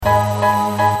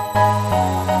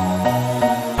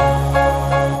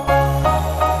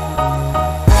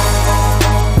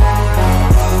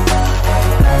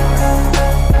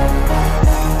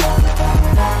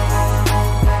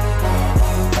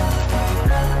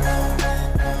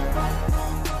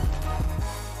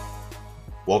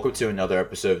Welcome to another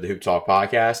episode of the Hoop Talk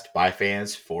podcast by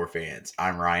fans for fans.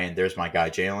 I'm Ryan. There's my guy,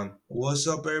 Jalen. What's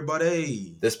up,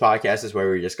 everybody? This podcast is where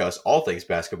we discuss all things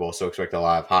basketball, so expect a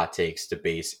lot of hot takes,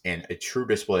 debates, and a true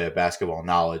display of basketball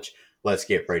knowledge. Let's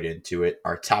get right into it.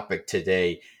 Our topic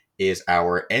today is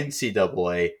our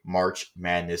NCAA March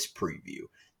Madness preview.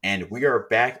 And we are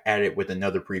back at it with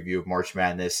another preview of March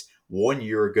Madness. 1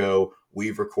 year ago,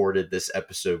 we recorded this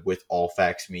episode with All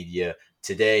Facts Media.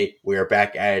 Today, we are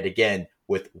back at it again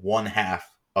with one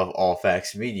half of All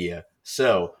Facts Media.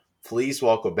 So, please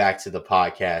welcome back to the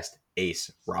podcast,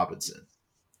 Ace Robinson.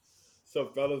 What's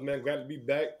up, fellas, man? Glad to be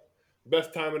back.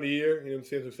 Best time of the year. You know what I'm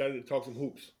saying? So excited to talk some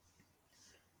hoops.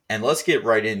 And let's get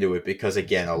right into it because,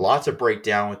 again, a lot to break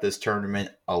down with this tournament.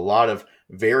 A lot of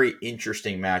very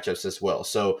interesting matchups as well.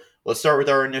 So, let's start with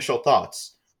our initial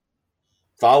thoughts.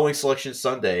 Following Selection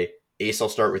Sunday, Ace, I'll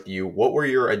start with you. What were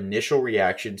your initial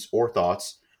reactions or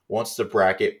thoughts once the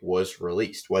bracket was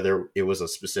released? Whether it was a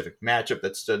specific matchup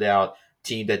that stood out,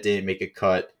 team that didn't make a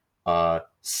cut,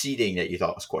 seeding that you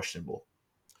thought was questionable?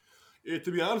 Yeah,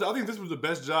 to be honest, I think this was the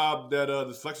best job that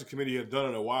the selection committee had done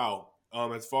in a while.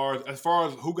 As far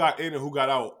as who got in and who got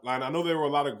out. Like, I know there were a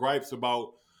lot of gripes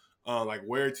about like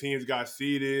where teams got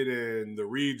seeded and the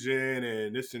region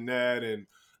and this and that. And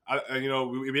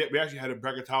we actually had a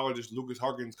bracketologist, Lucas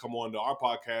Harkins, come on to our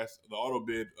podcast, the Auto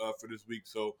Bid, for this week.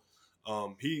 So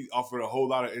he offered a whole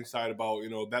lot of insight about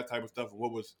that type of stuff and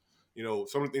what was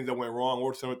some of the things that went wrong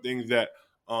or some of the things that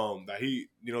that he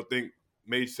think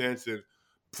made sense. And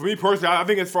for me personally, I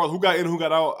think as far as who got in and who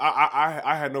got out,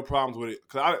 I had no problems with it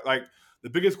because the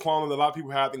biggest qualm that a lot of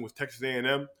people had, I think, was Texas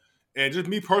A&M. And just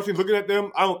me personally looking at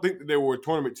them, I don't think that they were a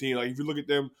tournament team. Like, if you look at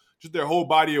them, just their whole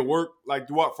body of work, like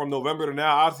throughout from November to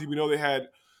now, obviously we know they had,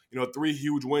 3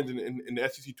 huge wins in the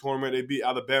SEC tournament. They beat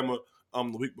Alabama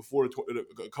the week before,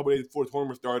 a couple days before the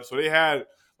tournament started. So they had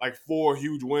like 4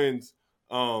 huge wins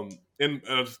in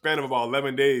a span of about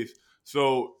 11 days.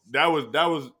 So that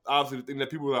was obviously the thing that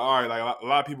people were like, all right, like a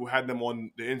lot of people had them on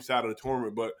the inside of the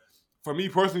tournament. But for me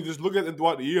personally, just looking at them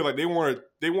throughout the year, like they weren't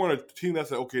a team that's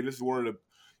like, okay, this is one of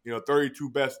the 32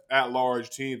 best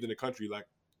at-large teams in the country. Like,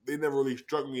 they never really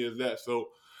struck me as that. So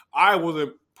I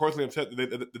wasn't personally upset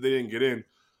that they didn't get in.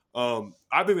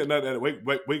 I think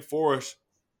that Wake Forest,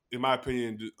 in my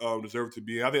opinion, deserved to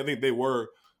be in. I think they were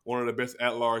one of the best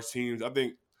at-large teams. I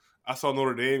think I saw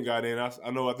Notre Dame got in. I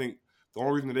think the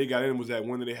only reason that they got in was that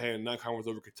win that they had in non-conference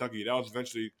over Kentucky. That was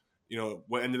eventually,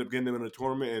 what ended up getting them in the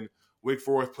tournament. And Wake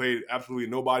Forest played absolutely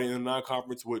nobody in the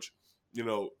non-conference, which,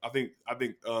 I think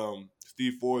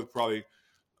Steve Forbes probably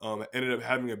ended up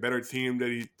having a better team that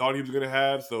he thought he was going to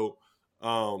have. So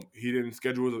he didn't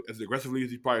schedule as aggressively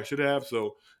as he probably should have.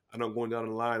 So I know going down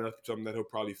the line, that's something that he'll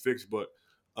probably fix. But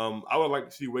I would like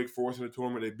to see Wake Forest in the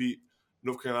tournament. They beat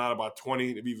North Carolina by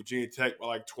 20. They beat Virginia Tech by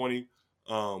like 20.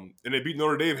 And they beat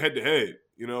Notre Dame head-to-head.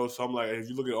 So I'm like, if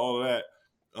you look at all of that,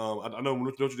 I know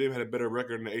Notre Dame had a better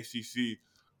record in the ACC.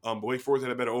 But Wake Forest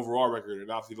had a better overall record, and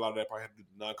obviously a lot of that probably had to do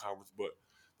with the non-conference. But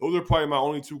those are probably my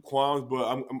only 2 qualms.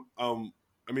 But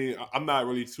I'm not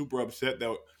really super upset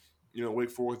that Wake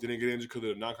Forest didn't get in just because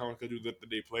of the non-conference schedule that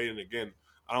they played. And again,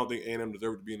 I don't think A&M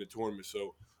deserved to be in the tournament.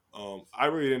 So I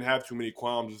really didn't have too many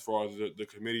qualms as far as the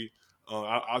committee.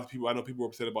 I know people were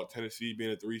upset about Tennessee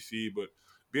being a 3 seed, but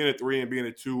being a 3 and being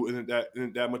a 2 isn't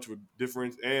that much of a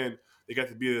difference. And they got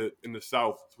to be in the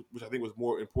South, which I think was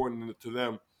more important to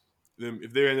them.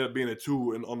 If they ended up being a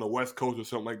 2 on the West Coast or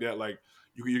something like that, like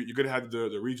you're gonna have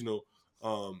the regional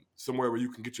somewhere where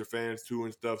you can get your fans to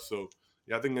and stuff. So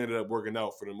yeah, I think it ended up working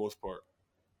out for the most part.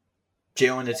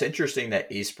 Jalen, it's interesting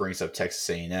that Ace brings up Texas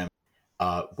A&M.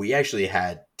 We actually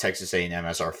had Texas A&M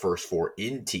as our first 4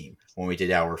 in team when we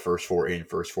did our first 4 in,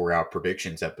 first 4 out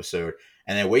predictions episode,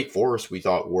 and then Wake Forest we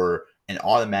thought were an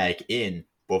automatic in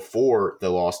before the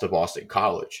loss to Boston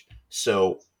College.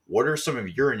 So what are some of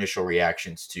your initial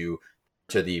reactions to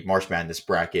the March Madness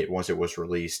bracket once it was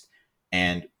released?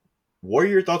 And what are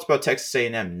your thoughts about Texas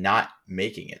A&M not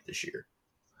making it this year?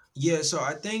 Yeah, so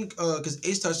I think because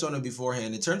Ace touched on it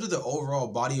beforehand, in terms of the overall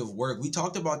body of work, we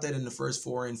talked about that in the first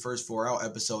 4 in, first 4 out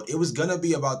episode. It was gonna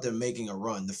be about them making a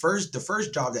run. The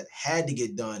first job that had to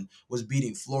get done was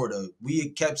beating Florida. We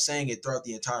kept saying it throughout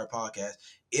the entire podcast.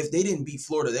 If they didn't beat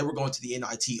Florida, they were going to the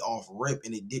NIT off rip,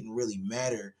 and it didn't really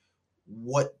matter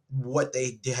what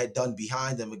they had done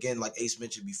behind them. Again, like Ace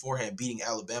mentioned beforehand, beating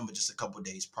Alabama just a couple of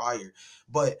days prior.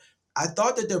 But I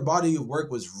thought that their body of work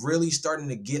was really starting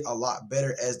to get a lot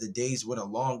better as the days went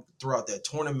along throughout that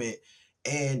tournament.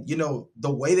 And,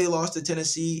 the way they lost to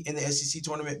Tennessee in the SEC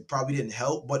tournament probably didn't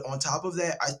help. But on top of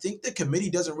that, I think the committee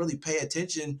doesn't really pay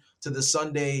attention to the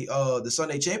Sunday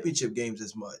championship games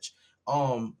as much.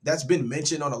 That's been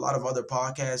mentioned on a lot of other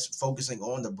podcasts focusing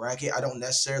on the bracket. I don't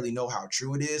necessarily know how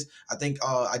true it is. I think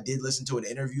I did listen to an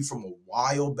interview from a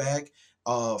while back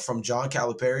from John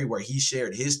Calipari where he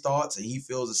shared his thoughts and he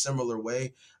feels a similar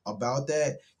way about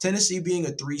that. Tennessee being a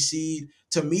 3 seed,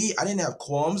 to me, I didn't have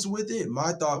qualms with it.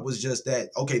 My thought was just that,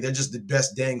 okay, they're just the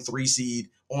best dang 3 seed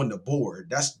on the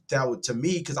board. That would, to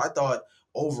me, because I thought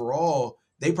overall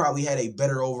they probably had a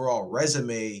better overall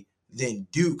resume than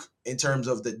Duke in terms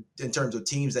of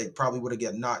teams that probably would have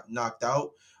get knocked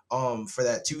out for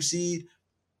that 2 seed.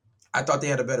 I thought they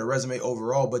had a better resume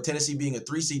overall, but Tennessee being a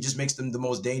 3 seed just makes them the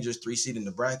most dangerous 3 seed in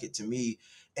the bracket to me.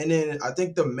 And then I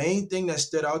think the main thing that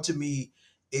stood out to me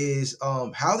is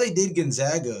how they did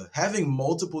Gonzaga, having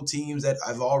multiple teams that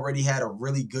I've already had a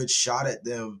really good shot at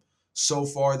them so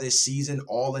far this season,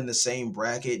 all in the same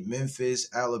bracket: Memphis,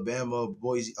 Alabama,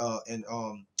 Boise,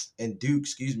 and Duke.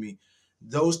 Excuse me,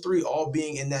 those three all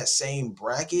being in that same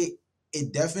bracket.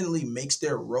 It definitely makes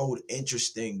their road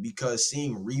interesting because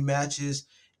seeing rematches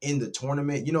in the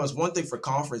tournament. It's one thing for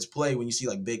conference play when you see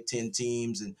like Big Ten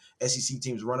teams and SEC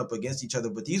teams run up against each other,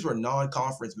 but these were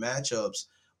non-conference matchups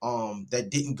that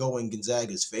didn't go in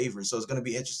Gonzaga's favor. So it's going to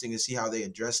be interesting to see how they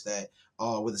address that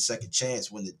with a second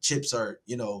chance when the chips are,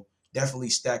 definitely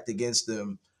stacked against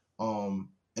them. And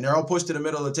they're all pushed to the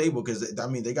middle of the table because, I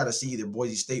mean, they got to see either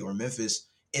Boise State or Memphis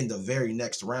in the very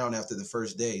next round after the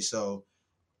first day. So,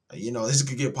 this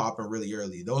could get popping really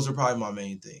early. Those are probably my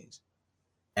main things.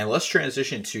 And let's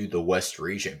transition to the West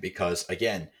region because,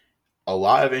 again, a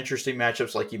lot of interesting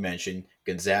matchups, like you mentioned.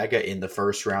 Gonzaga in the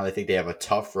first round, I think they have a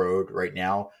tough road right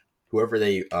now. Whoever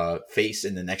they face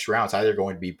in the next round, it's either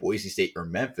going to be Boise State or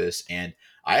Memphis. And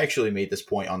I actually made this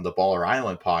point on the Baller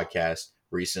Island podcast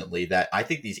recently that I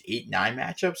think these 8-9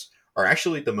 matchups are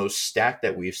actually the most stacked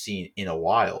that we've seen in a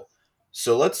while.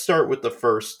 So let's start with the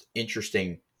first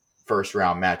interesting first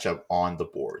round matchup on the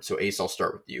board. So Ace, I'll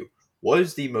start with you. What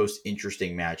is the most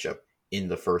interesting matchup in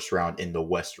the first round in the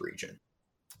West region?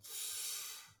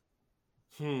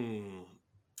 I'm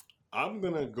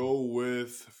gonna go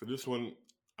with for this one.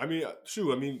 I mean,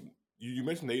 you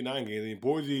mentioned the 8-9 game. I mean,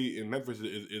 Boise and Memphis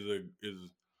is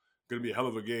gonna be a hell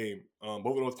of a game.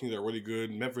 Both of those teams are really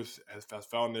good. Memphis has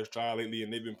found their stride lately,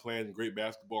 and they've been playing great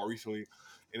basketball recently.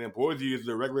 And then Boise is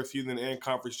the regular season and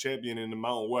conference champion in the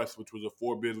Mountain West, which was a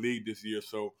 4-bid league this year.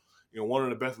 So, one of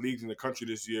the best leagues in the country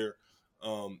this year.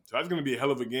 So that's going to be a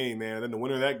hell of a game, man. And then the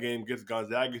winner of that game gets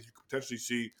Gonzaga. You could potentially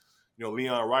see,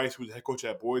 Leon Rice, who's the head coach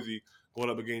at Boise, going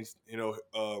up against,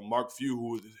 Mark Few,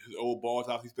 who is his old boss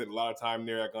house. He spent a lot of time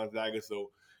there at Gonzaga.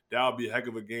 So that would be a heck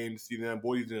of a game to see them.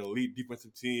 Boise's an elite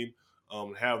defensive team,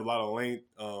 have a lot of length.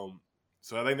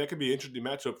 So I think that could be an interesting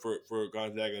matchup for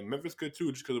Gonzaga. And Memphis could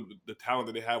too, just because of the talent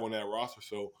that they have on that roster.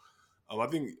 So I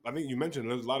think you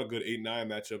mentioned there's a lot of good 8-9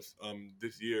 matchups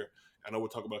this year. I know we'll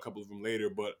talk about a couple of them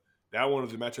later, but that one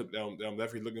is a matchup that I'm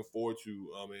definitely looking forward to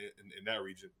in that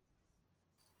region.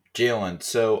 Jalen,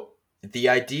 so the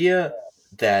idea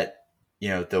that,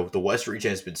 the West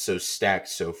region has been so stacked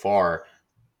so far,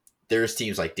 there's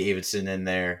teams like Davidson in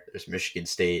there, there's Michigan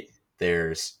State,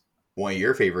 there's one of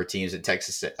your favorite teams in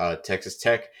Texas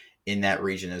Tech in that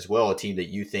region as well, a team that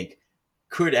you think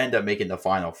could end up making the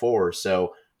Final Four.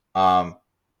 So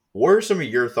what are some of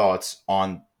your thoughts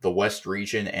on the West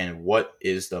region and what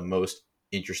is the most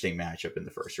interesting matchup in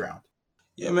the first round?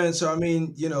 Yeah, man. So, I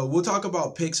mean, we'll talk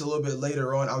about picks a little bit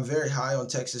later on. I'm very high on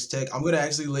Texas Tech. I'm going to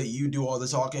actually let you do all the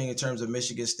talking in terms of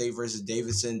Michigan State versus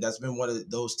Davidson. That's been one of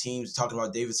those teams, talking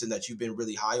about Davidson, that you've been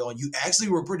really high on. You actually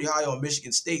were pretty high on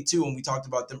Michigan State, too, when we talked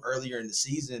about them earlier in the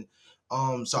season.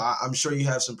 So I'm sure you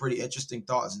have some pretty interesting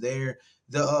thoughts there.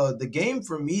 The game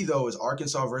for me, though, is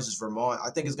Arkansas versus Vermont.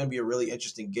 I think it's going to be a really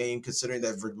interesting game considering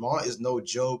that Vermont is no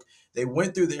joke. They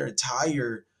went through their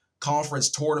entire conference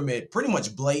tournament, pretty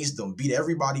much blazed them, beat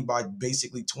everybody by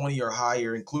basically 20 or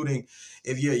higher, including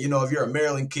if you're a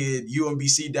Maryland kid,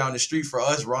 UMBC down the street for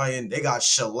us, Ryan, they got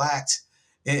shellacked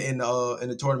in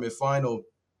the tournament final.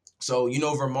 So,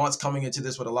 Vermont's coming into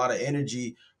this with a lot of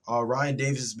energy. Ryan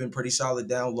Davis has been pretty solid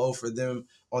down low for them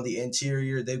on the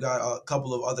interior. They've got a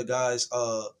couple of other guys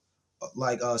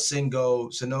like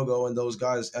Sinogo, and those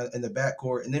guys in the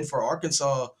backcourt. And then for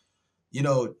Arkansas,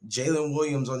 Jalen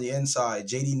Williams on the inside,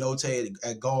 JD Note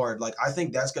at guard. Like, I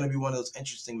think that's going to be one of those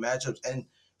interesting matchups. And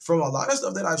from a lot of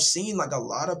stuff that I've seen, like, a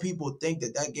lot of people think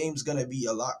that game's going to be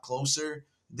a lot closer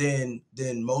than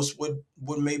most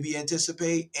would maybe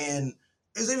anticipate. And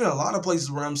there's even a lot of places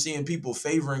where I'm seeing people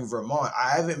favoring Vermont.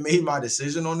 I haven't made my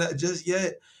decision on that just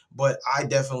yet, but I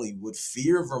definitely would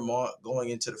fear Vermont going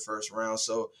into the first round.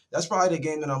 So that's probably the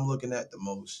game that I'm looking at the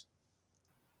most.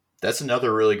 That's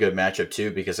another really good matchup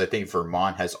too, because I think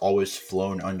Vermont has always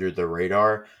flown under the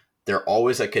radar. They're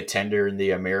always a contender in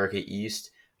the America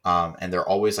East, and they're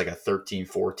always like a 13,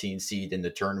 14 seed in the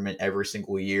tournament every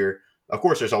single year. Of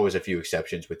course, there's always a few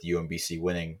exceptions with UMBC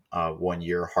winning one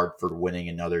year, Hartford winning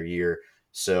another year.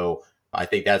 So I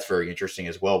think that's very interesting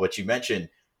as well. But you mentioned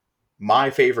my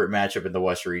favorite matchup in the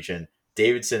West region,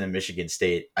 Davidson and Michigan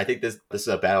State. I think this is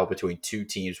a battle between two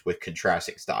teams with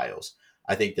contrasting styles.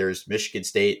 I think there's Michigan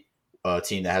State, a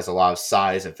team that has a lot of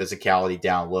size and physicality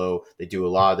down low. They do a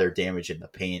lot of their damage in the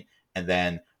paint. And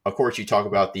then, of course, you talk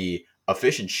about the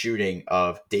efficient shooting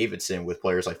of Davidson with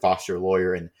players like Foster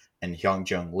Loyer and Hyung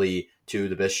Jung Lee, two of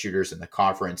the best shooters in the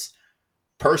conference.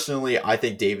 Personally, I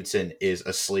think Davidson is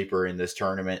a sleeper in this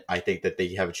tournament. I think that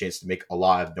they have a chance to make a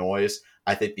lot of noise.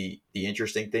 I think the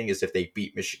interesting thing is if they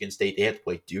beat Michigan State, they have to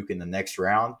play Duke in the next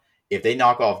round. If they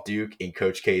knock off Duke in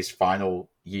Coach K's final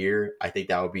year, I think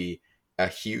that would be a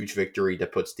huge victory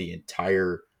that puts the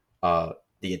entire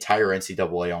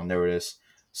NCAA on notice.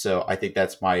 So I think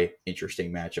that's my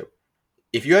interesting matchup.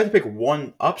 If you had to pick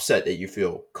one upset that you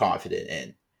feel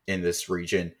confident in this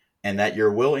region, and that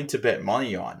you're willing to bet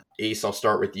money on, Ace, I'll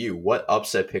start with you. What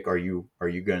upset pick are you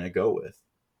going to go with?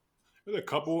 There's a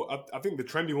couple. I think the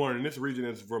trendy one in this region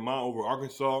is Vermont over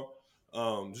Arkansas,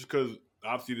 just because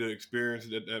obviously the experience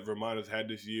that Vermont has had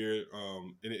this year,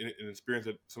 and experience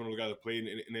that some of the guys have played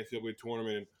in the NCAA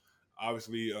tournament. And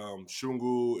obviously,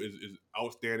 Shungu is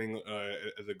outstanding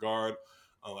as a guard.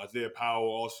 Isaiah Powell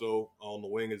also on the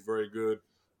wing is very good.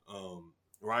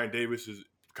 Ryan Davis is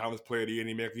Conference Player of the Year in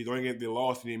the America East. The only game they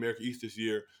lost in the America East this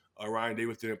year, Ryan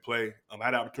Davis didn't play. I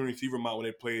had the opportunity to see Vermont when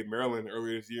they played Maryland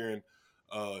earlier this year, and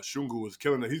Shungu was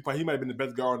killing it. He might have been the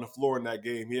best guard on the floor in that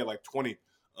game. He had like 20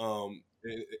 in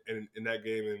that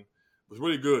game, and was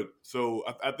really good. So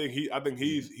I think he's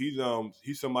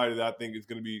somebody that I think is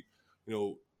going to be,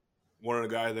 one of the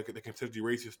guys that can potentially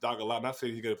raise his stock a lot. Not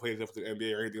saying he's going to play himself for the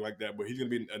NBA or anything like that, but he's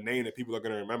going to be a name that people are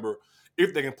going to remember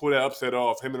if they can pull that upset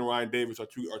off. Him and Ryan Davis are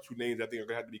two names I think are going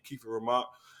to have to be key for Vermont.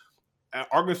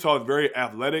 Arkansas is very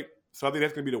athletic, so I think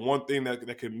that's going to be the one thing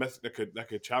that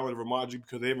could challenge Vermont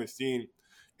because they haven't seen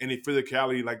any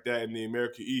physicality like that in the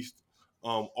America East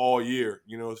all year.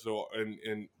 So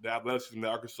and the athleticism that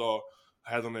Arkansas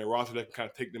has on their roster that can kind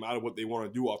of take them out of what they want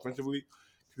to do offensively.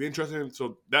 It'll be interesting.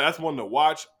 So that's one to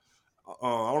watch.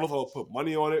 I don't know if I'll put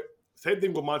money on it. Same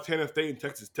thing with Montana State and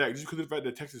Texas Tech. Just because of the fact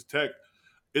that Texas Tech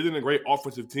isn't a great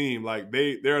offensive team. Like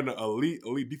they're an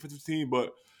elite defensive team,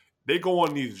 but they go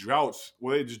on these droughts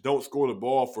where they just don't score the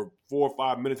ball for 4 or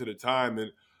 5 minutes at a time.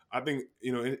 And I think,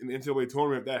 in the NCAA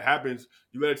tournament, if that happens,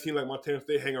 you let a team like Montana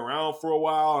State hang around for a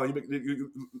while, and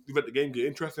you let the game get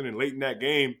interesting, and late in that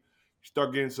game, you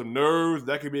start getting some nerves.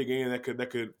 That could be a game that could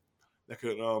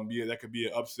be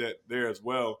an upset there as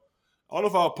well. I don't know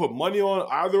if I'll put money on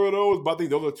either of those, but I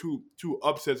think those are two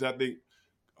upsets I think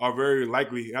are very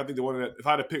likely. I think the one that, if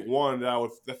I had to pick one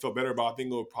that felt better about, I think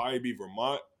it would probably be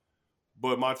Vermont.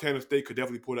 But Montana State could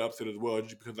definitely pull the upset as well,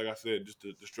 just because, like I said, just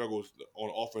the struggles on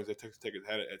offense that Texas Tech has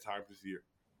had at times this year.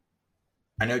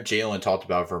 I know Jalen talked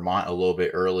about Vermont a little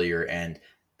bit earlier, and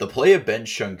the play of Ben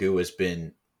Shungu has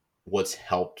been what's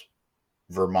helped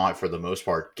Vermont, for the most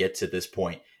part, get to this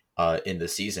point in the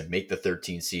season, make the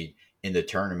 13 seed in the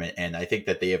tournament. And I think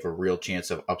that they have a real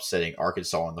chance of upsetting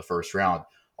Arkansas in the first round.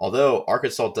 Although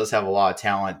Arkansas does have a lot of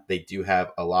talent, they do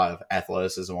have a lot of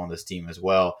athleticism on this team as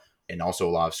well, and also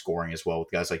a lot of scoring as well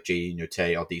with guys like J.D.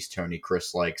 Note, Aldis Toney,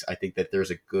 Chris Likes. I think that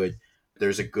there's a good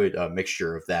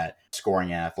mixture of that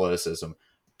scoring and athleticism.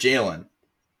 Jalen,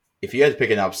 if you had to pick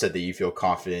an upset that you feel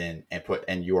confident in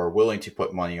and you are willing to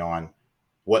put money on,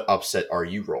 what upset are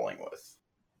you rolling with?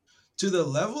 To the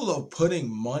level of putting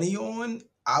money on,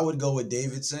 I would go with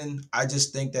Davidson. I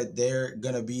just think that they're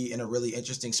going to be in a really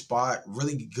interesting spot,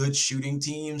 really good shooting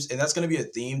teams. And that's going to be a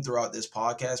theme throughout this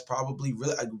podcast, probably.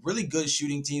 Really good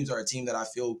shooting teams are a team that I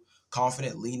feel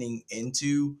confident leaning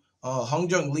into. Hyung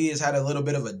Jung Lee has had a little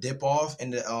bit of a dip off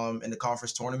in the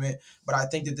conference tournament, but I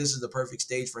think that this is the perfect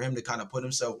stage for him to kind of put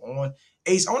himself on.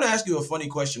 Ace, I want to ask you a funny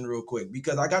question real quick,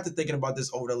 because I got to thinking about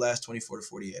this over the last 24 to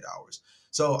 48 hours.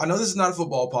 So I know this is not a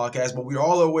football podcast, but we're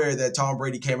all aware that Tom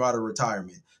Brady came out of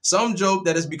retirement. Some joke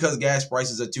that it's because gas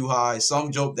prices are too high.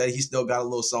 Some joke that he still got a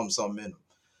little something in him.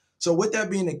 So with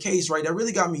that being the case, right, that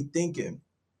really got me thinking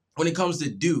when it comes to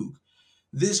Duke,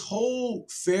 this whole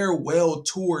farewell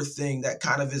tour thing that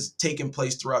kind of is taking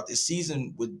place throughout this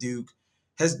season with Duke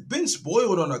has been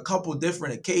spoiled on a couple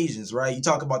different occasions, right? You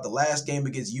talk about the last game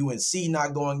against UNC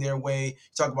not going their way. You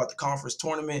talk about the conference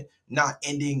tournament not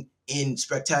ending in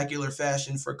spectacular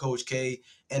fashion for Coach K.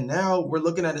 And now we're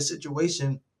looking at a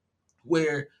situation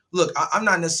where look, I'm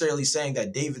not necessarily saying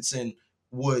that Davidson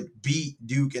would beat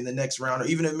Duke in the next round, or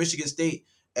even if Michigan State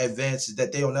advances,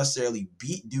 that they'll necessarily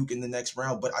beat Duke in the next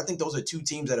round. But I think those are two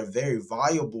teams that are very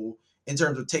viable in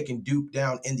terms of taking Duke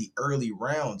down in the early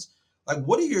rounds. Like,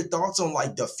 what are your thoughts on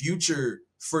like the future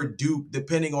for Duke,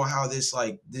 depending on how this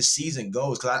season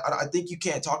goes? Because I think you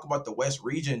can't talk about the West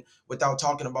region without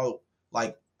talking about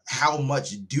like how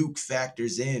much Duke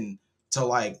factors in to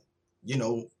like, you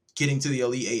know, getting to the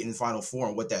Elite Eight and Final Four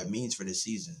and what that means for this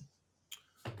season.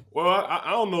 Well,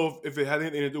 I don't know if it has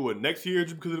anything to do with next year,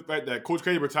 just because of the fact that Coach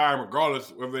K retired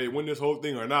regardless whether they win this whole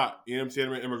thing or not. You know what I'm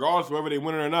saying? And regardless of whether they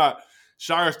win it or not,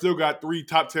 Shire still got 3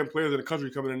 top 10 players in the country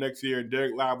coming in next year, and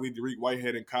Derek Lively, Derek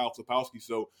Whitehead, and Kyle Sapowski.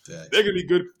 So they're going to be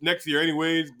good next year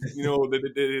anyways. You know,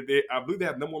 I believe they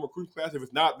have number 1 recruiting class. If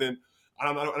it's not, then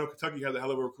I know Kentucky has a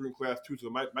hell of a recruiting class too, so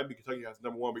it might be Kentucky has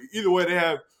number 1. But either way, they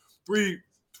have 3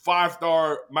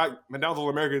 5-star McDonald's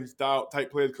All-American style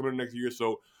type players coming in next year.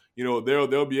 So, you know,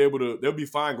 they'll be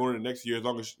fine going into next year, as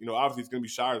long as, you know, obviously it's going to be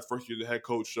Shire's first year as a head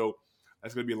coach, so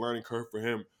that's going to be a learning curve for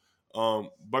him. But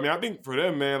I mean, I think for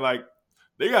them, man, like,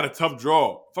 they got a tough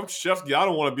draw. If I'm Krzyzewski, I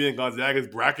don't want to be in Gonzaga's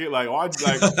bracket. Like, I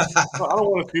don't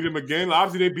want to see them again.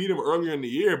 Obviously, they beat him earlier in the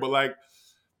year, but like,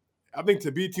 I think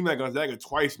to beat a team like Gonzaga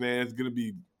twice, man, it's going to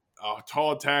be a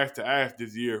tall task to ask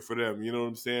this year for them. You know what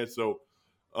I'm saying? So,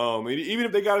 even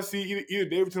if they got to see either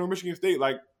Davidson or Michigan State,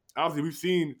 like, obviously we've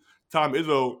seen Tom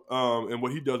Izzo and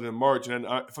what he does in March. And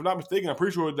if I'm not mistaken, I'm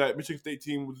pretty sure that Michigan State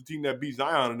team was the team that beat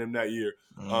Zion and them that year,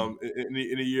 in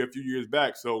a few years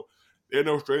back. So they're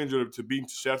no stranger to beating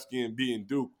Krzyzewski and beating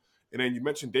Duke. And then you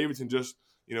mentioned Davidson, just,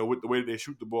 you know, with the way that they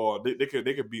shoot the ball, they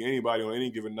could beat anybody on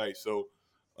any given night. So,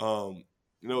 you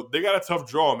know, they got a tough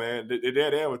draw, man.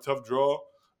 They have a tough draw.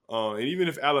 And even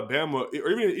if Alabama,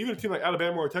 or even a team like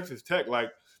Alabama or Texas Tech, like,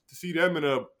 to see them in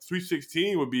a Sweet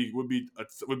 16 would be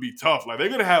tough. Like, they're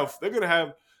gonna have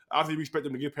obviously we expect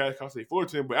them to get past Cal State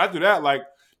Fullerton, but after that, like,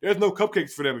 there's no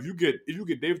cupcakes for them. If you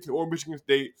get Davidson or Michigan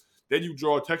State, then you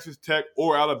draw Texas Tech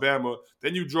or Alabama,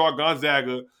 then you draw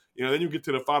Gonzaga, you know, then you get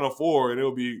to the Final Four, and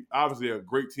it'll be obviously a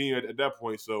great team at that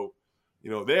point. So,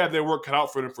 you know, they have their work cut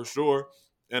out for them for sure.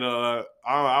 And I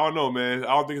don't know, man.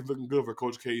 I don't think it's looking good for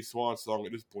Coach K's swan song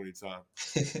at this point in time.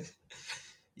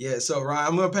 Yeah, so Ryan,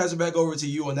 I'm going to pass it back over to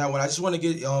you on that one. I just want to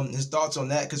get his thoughts on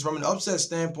that, because from an upset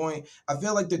standpoint, I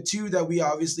feel like the two that we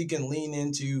obviously can lean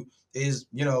into is,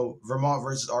 you know, Vermont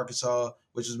versus Arkansas,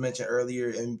 which was mentioned earlier,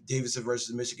 and Davidson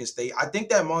versus Michigan State. I think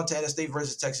that Montana State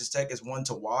versus Texas Tech is one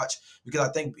to watch, because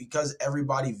I think because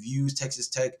everybody views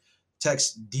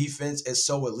Tech's defense as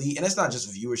so elite, and it's not just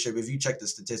viewership. If you check the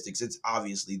statistics, it's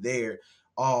obviously there.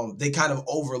 They kind of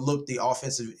overlook the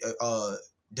offensive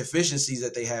deficiencies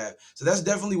that they have. So that's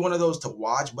definitely one of those to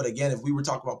watch. But again, if we were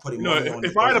talking about putting money on,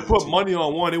 if I had to put money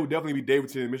on one, it would definitely be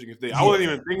Davidson and Michigan State. I wasn't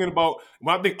even thinking about,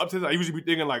 when I think upsets, I usually be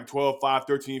thinking like 12-5,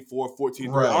 13-4, 14-3.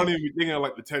 Right. I don't even be thinking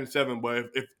like the 10-7. But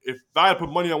if I had to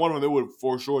put money on one of them, it would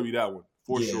for sure be that one.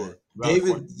 For sure.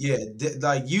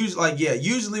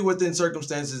 Usually within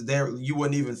circumstances there, you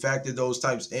wouldn't even factor those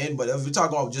types in. But if we're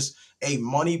talking about just a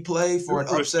money play for an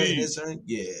upset in this turn,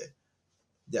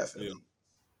 definitely. Yeah.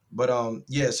 But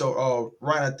so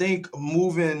Ryan, I think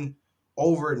moving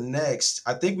over next,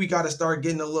 I think we got to start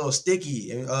getting a little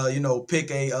sticky and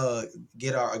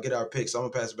get our picks. So I'm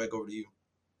gonna pass it back over to you.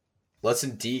 Let's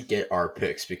indeed get our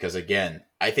picks, because again,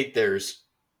 I think there's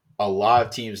a lot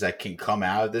of teams that can come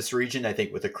out of this region. I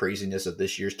think with the craziness of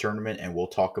this year's tournament, and we'll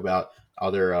talk about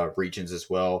other regions as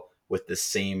well with the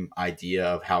same idea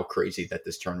of how crazy that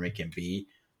this tournament can be.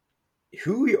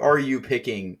 Who are you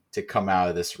picking to come out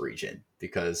of this region?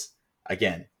 Because,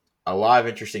 again, a lot of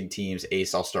interesting teams.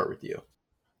 Ace, I'll start with you.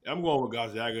 I'm going with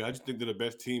Gonzaga. I just think they're the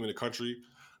best team in the country.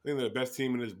 I think they're the best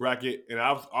team in this bracket. And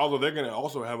although they're going to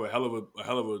also have a hell of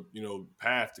a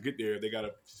path to get there, they got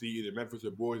to see either Memphis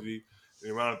or Boise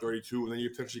in round of 32, and then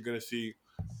you're potentially going to see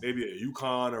maybe a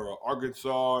UConn or an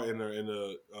Arkansas in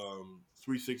the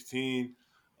Sweet 16.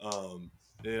 And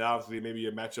then obviously maybe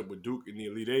a matchup with Duke in the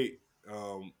Elite Eight.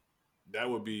 That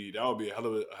would be a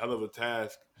hell of a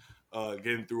task,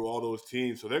 getting through all those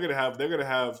teams. So they're gonna have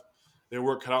their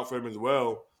work cut out for them as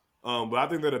well. But I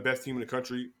think they're the best team in the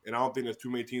country, and I don't think there's too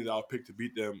many teams I'll pick to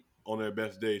beat them on their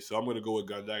best day. So I'm gonna go with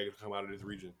Gonzaga to come out of this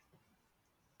region.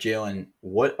 Jalen,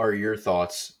 what are your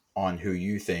thoughts on who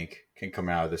you think can come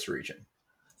out of this region?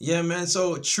 Yeah, man.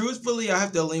 So truthfully, I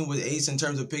have to lean with Ace in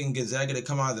terms of picking Gonzaga to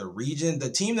come out of the region.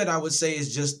 The team that I would say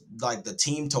is just like the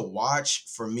team to watch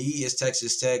for me is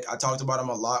Texas Tech. I talked about them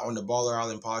a lot on the Baller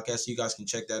Island podcast. So you guys can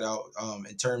check that out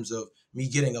in terms of me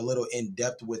getting a little in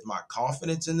depth with my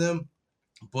confidence in them.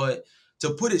 But to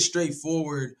put it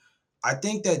straightforward, I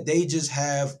think that they just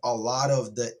have a lot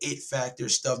of the it factor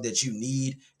stuff that you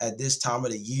need at this time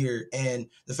of the year. And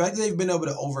the fact that they've been able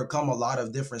to overcome a lot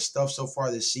of different stuff so far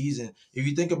this season, if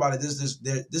you think about it, this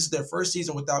is their first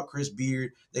season without Chris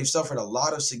Beard. They've suffered a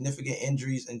lot of significant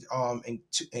injuries,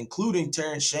 including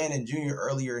Terrence Shannon Jr.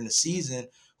 earlier in the season,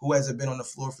 who hasn't been on the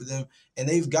floor for them. And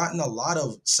they've gotten a lot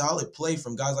of solid play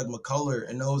from guys like McCullough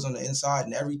and those on the inside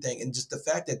and everything. And just the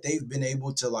fact that they've been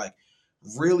able to like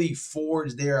really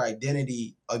forge their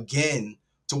identity again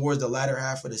towards the latter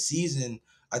half of the season,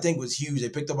 I think was huge. They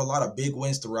picked up a lot of big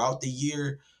wins throughout the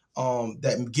year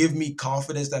that give me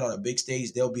confidence that on a big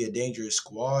stage they'll be a dangerous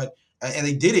squad. And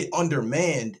they did it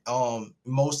undermanned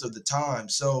most of the time.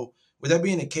 So with that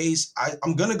being the case,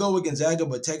 I'm gonna go with Gonzaga,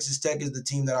 but Texas Tech is the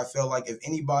team that I feel like if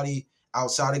anybody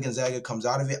outside of Gonzaga comes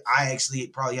out of it, I actually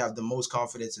probably have the most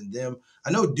confidence in them. I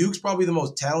know Duke's probably the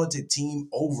most talented team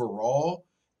overall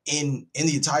in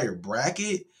the entire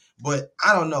bracket, but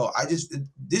I don't know.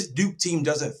 This Duke team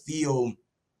doesn't feel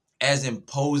as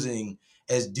imposing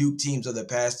as Duke teams of the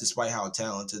past, despite how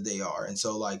talented they are. And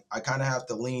so, like, I kind of have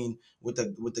to lean with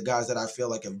the guys that I feel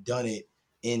like have done it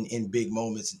in big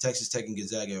moments. And Texas Tech and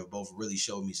Gonzaga have both really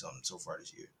showed me something so far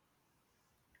this year.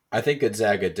 I think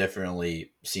Gonzaga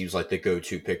definitely seems like the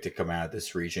go-to pick to come out of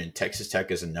this region. Texas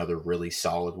Tech is another really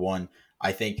solid one.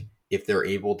 I think if they're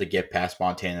able to get past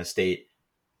Montana State,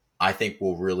 I think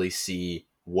we'll really see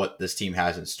what this team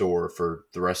has in store for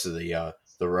the rest of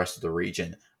the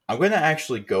region. I'm going to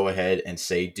actually go ahead and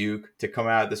say Duke to come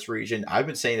out of this region. I've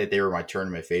been saying that they were my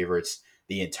tournament favorites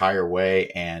the entire way,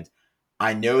 and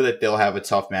I know that they'll have a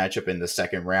tough matchup in the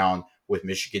second round with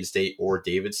Michigan State or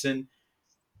Davidson.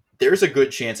 There's a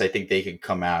good chance I think they can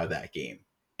come out of that game.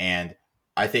 And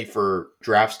I think for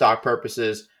draft stock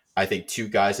purposes, I think two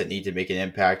guys that need to make an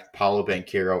impact, Paolo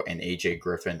Banchero and AJ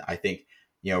Griffin. I think,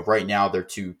 right now they're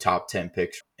two top 10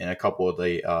 picks in a couple of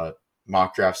the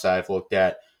mock drafts that I've looked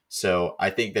at. So I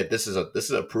think that this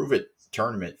is a prove-it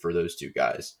tournament for those two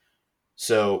guys.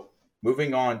 So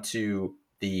moving on to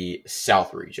the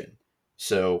South region.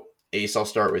 So Ace, I'll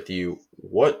start with you.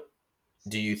 What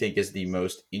do you think is the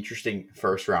most interesting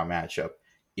first round matchup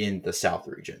in the South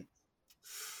region?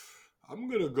 I'm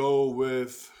going to go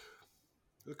with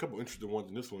a couple interesting ones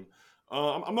in this one.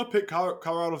 I'm going to pick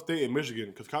Colorado State and Michigan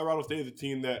because Colorado State is a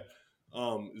team that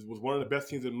was one of the best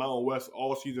teams in Mountain West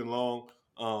all season long.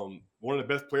 One of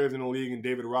the best players in the league in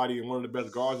David Roddy and one of the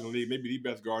best guards in the league, maybe the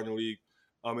best guard in the league,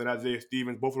 and Isaiah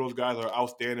Stevens. Both of those guys are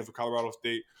outstanding for Colorado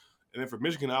State. And then for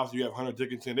Michigan, obviously, you have Hunter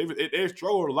Dickinson. They've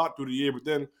struggled a lot through the year, but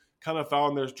then kind of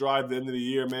found their stride at the end of the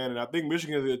year, man. And I think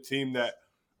Michigan is a team that,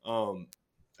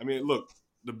 look,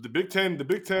 the Big Ten is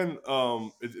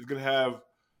going to have.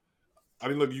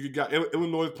 Look, you got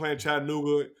Illinois playing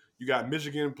Chattanooga, you got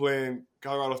Michigan playing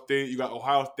Colorado State, you got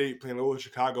Ohio State playing Loyola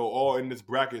Chicago, all in this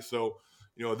bracket. So,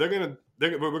 we're gonna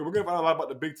find a lot about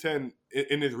the Big Ten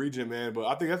in this region, man. But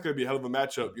I think that's gonna be a hell of a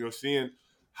matchup. Seeing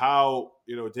how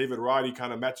David Roddy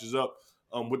kind of matches up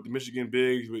with the Michigan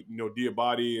bigs, with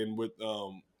Diabate and with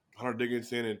Hunter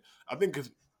Dickinson, and I think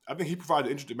he provides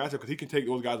an interesting matchup because he can take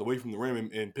those guys away from the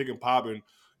rim and pick and pop and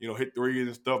hit threes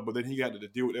and stuff. But then he got to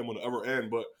deal with them on the other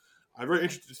end. But I'm very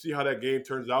interested to see how that game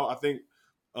turns out. I think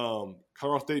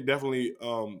Colorado State definitely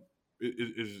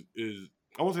is.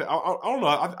 I won't say. I don't know.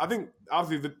 I think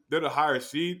obviously they're the higher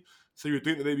seed, so you would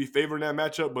think that they'd be favoring that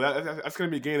matchup. But that's going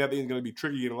to be a game that I think is going to be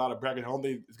tricky in a lot of brackets. I don't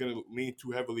think it's going to lean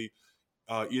too heavily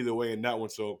either way in that one.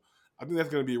 So I think that's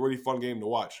going to be a really fun game to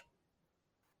watch.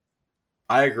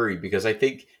 I agree because I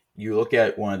think you look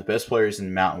at one of the best players in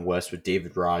the Mountain West with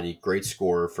David Roddy, great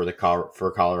scorer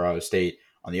for Colorado State.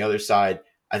 On the other side,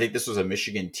 I think this was a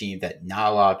Michigan team that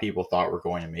not a lot of people thought were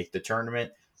going to make the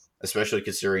tournament, especially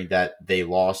considering that they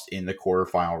lost in the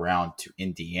quarterfinal round to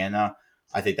Indiana.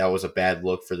 I think that was a bad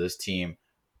look for this team.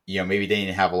 Maybe they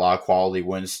didn't have a lot of quality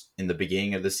wins in the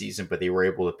beginning of the season, but they were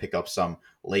able to pick up some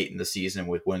late in the season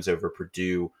with wins over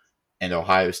Purdue and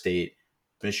Ohio State,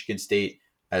 Michigan State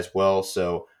as well.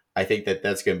 So I think that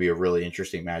that's going to be a really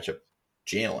interesting matchup.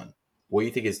 Jalen, what do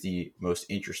you think is the most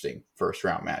interesting first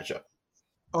round matchup?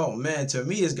 Oh man, to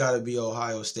me it's got to be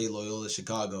Ohio State Loyola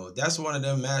Chicago. That's one of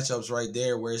them matchups right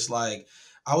there where it's like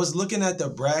I was looking at the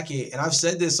bracket and I've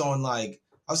said this on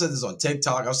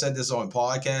TikTok, I've said this on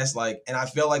podcasts, and I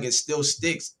feel like it still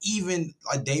sticks even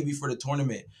a day before the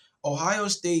tournament. Ohio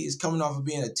State is coming off of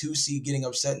being a 2 seed, getting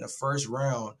upset in the first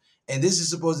round, And this is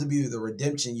supposed to be the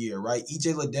redemption year, right?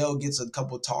 EJ Liddell gets a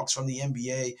couple talks from the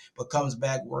NBA, but comes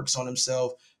back, works on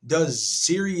himself, does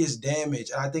serious damage.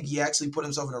 And I think he actually put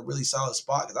himself in a really solid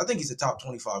spot because I think he's a top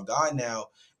 25 guy now.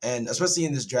 And especially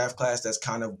in this draft class that's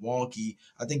kind of wonky,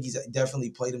 I think he's definitely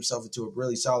played himself into a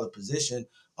really solid position,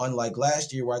 unlike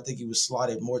last year where I think he was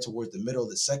slotted more towards the middle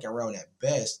of the second round at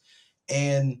best.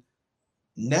 And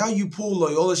now you pull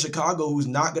Loyola Chicago, who's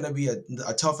not going to be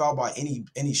a tough out by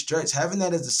any stretch. Having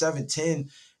that as the 7-10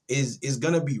 is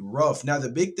going to be rough. Now, the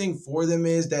big thing for them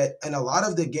is that in a lot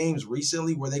of the games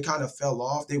recently where they kind of fell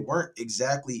off, they weren't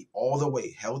exactly all the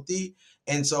way healthy.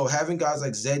 And so having guys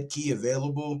like Zed Key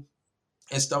available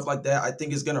and stuff like that, I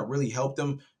think is going to really help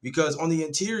them because on the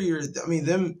interior, I mean,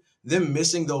 them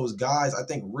missing those guys, I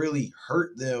think really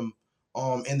hurt them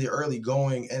in the early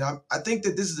going. And I think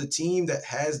that this is a team that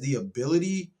has the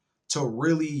ability to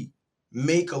really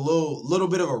make a little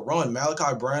bit of a run.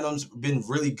 Malachi Branham's been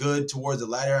really good towards the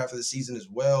latter half of the season as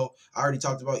well. I already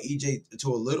talked about EJ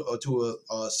to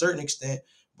a certain extent,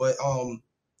 but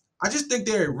I just think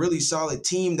they're a really solid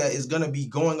team that is going to be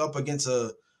going up against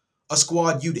a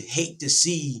squad you'd hate to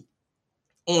see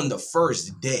on the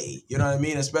first day. You know what I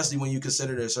mean? Especially when you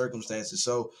consider their circumstances.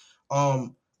 So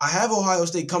I have Ohio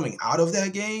State coming out of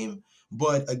that game.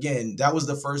 But again, that was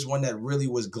the first one that really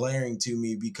was glaring to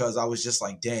me because I was just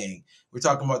like, dang, we're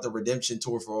talking about the redemption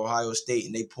tour for Ohio State,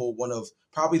 and they pulled one of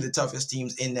probably the toughest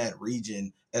teams in that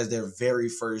region as their very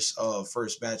first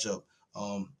matchup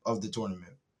of the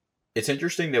tournament. It's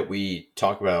interesting that we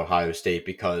talk about Ohio State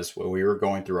because when we were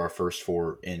going through our first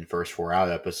four out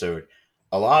episode,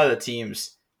 a lot of the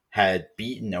teams had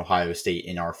beaten Ohio State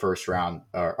in our first round,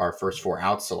 our first four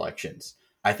out selections.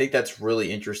 I think that's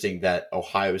really interesting that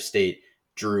Ohio State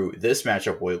drew this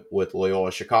matchup with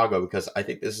Loyola Chicago because I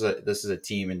think this is a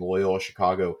team in Loyola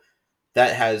Chicago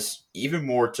that has even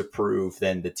more to prove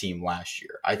than the team last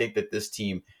year. I think that this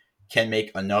team can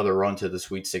make another run to the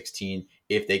Sweet 16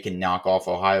 if they can knock off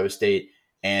Ohio State.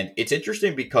 And it's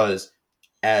interesting because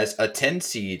as a 10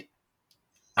 seed,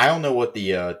 I don't know what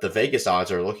the Vegas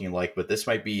odds are looking like, but this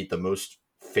might be the most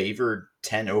favored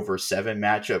 10/7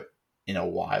 matchup in a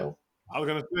while. I was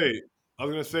gonna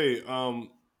say,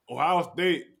 Ohio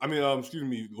State. I mean, excuse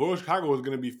me, Loyola Chicago is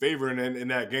gonna be favored in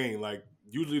that game. Like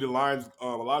usually the lines, a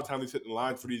lot of times they set the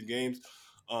lines for these games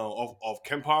off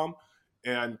KenPom,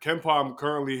 and KenPom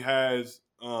currently has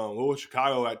Loyola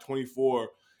Chicago at 24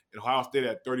 and Ohio State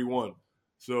at 31.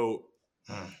 So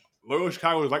Loyola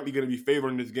Chicago is likely going to be favored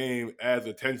in this game as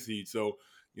a 10 seed. So,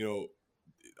 I know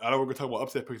we're going to talk about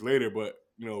upset picks later, but,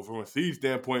 from a seed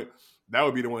standpoint, that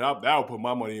would be the one that would put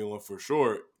my money on for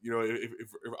sure.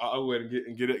 If I'll go ahead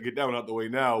and get that one out the way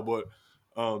now. But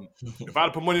if I had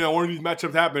to put money on one of these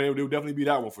matchups happening, it would definitely be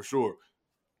that one for sure.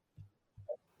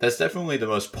 That's definitely the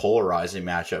most polarizing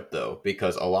matchup, though,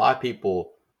 because a lot of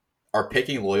people are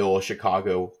picking Loyola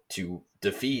Chicago to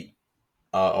defeat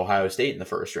Ohio State in the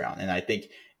first round. And I think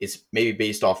it's maybe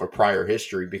based off of prior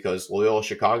history because Loyola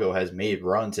Chicago has made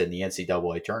runs in the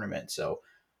NCAA tournament. So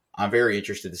I'm very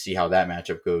interested to see how that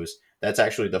matchup goes. That's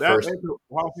actually the first.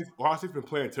 Ohio State's been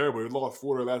playing terrible. They lost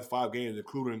 4 of their last 5 games,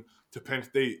 including to Penn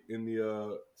State in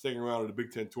the second round of the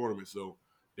Big Ten tournament. So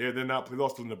they're not. They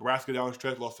lost to Nebraska down the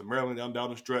stretch, lost to Maryland down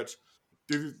the stretch.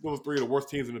 Those 3 of the worst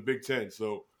teams in the Big Ten.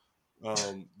 So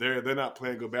they're not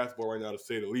playing good basketball right now, to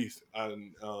say the least.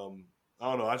 And I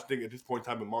don't know. I just think at this point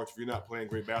in time in March, if you're not playing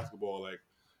great basketball, like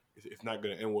it's not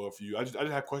going to end well for you. I just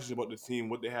have questions about this team,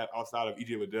 what they have outside of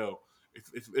EJ Liddell.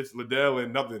 It's Liddell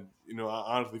and nothing,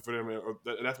 honestly for them.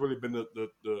 That's really been the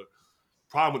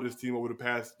problem with this team over the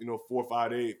past 4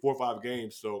 or 5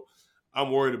 games. So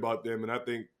I'm worried about them, and I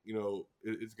think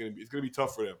it's gonna be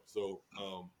tough for them. So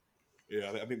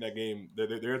I think that game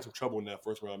they're in some trouble in that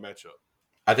first round matchup.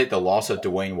 I think the loss of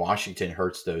Dwayne Washington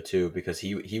hurts though too because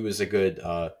he was a good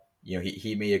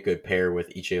he made a good pair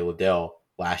with EJ Liddell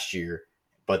last year,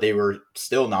 but they were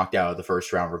still knocked out of the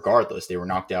first round regardless. They were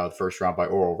knocked out of the first round by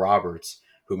Oral Roberts,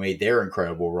 who made their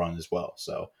incredible run as well.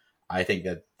 So I think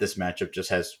that this matchup just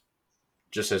has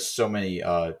so many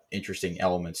interesting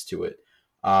elements to it.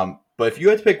 But if you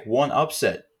had to pick one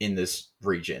upset in this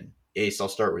region, Ace, I'll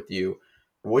start with you.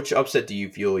 Which upset do you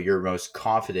feel you're most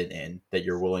confident in that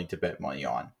you're willing to bet money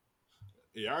on?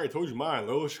 Yeah, I already told you mine.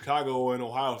 Loyola Chicago and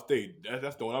Ohio State.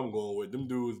 That's the one I'm going with. Them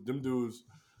dudes.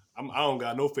 I don't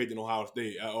got no faith in Ohio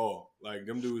State at all. Like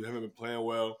them dudes haven't been playing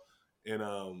well, and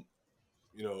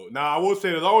Now I will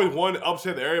say there's always one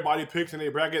upset that everybody picks in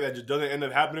their bracket that just doesn't end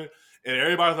up happening, and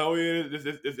everybody's like, "Oh yeah,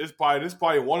 this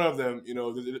probably one of them."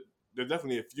 There's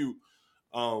definitely a few.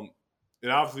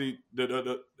 And obviously,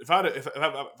 if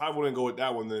I wouldn't go with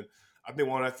that one, then I think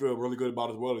one I feel really good about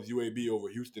as well is UAB over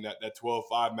Houston, that 12-5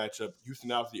 matchup.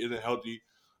 Houston obviously isn't healthy.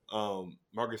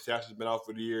 Marcus Sash has been out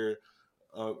for the year,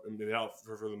 and been out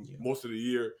for most of the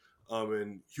year.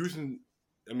 And Houston,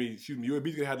 UAB's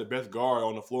going to have the best guard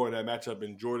on the floor in that matchup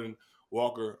in Jordan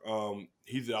Walker.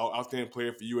 He's an outstanding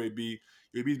player for UAB.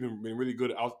 UAB's been really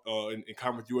good out in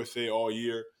Conference USA all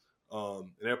year. And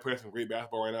they're playing some great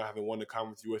basketball right now, having won the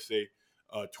Conference USA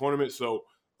tournament. So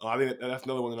I think that's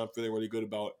another one that I'm feeling really good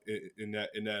about in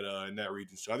that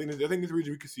region. So I think this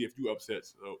region we could see a few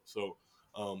upsets. So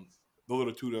those are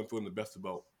the two that I'm feeling the best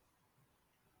about.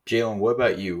 Jalen, what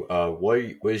about you?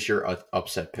 What is your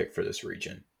upset pick for this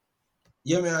region?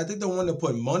 Yeah, man, I think the one to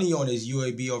put money on is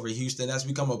UAB over Houston. That's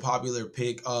become a popular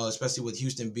pick, especially with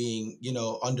Houston being,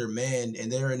 undermanned.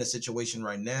 And they're in a situation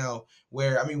right now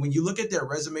where, when you look at their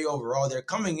resume overall, they're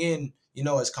coming in,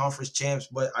 as conference champs.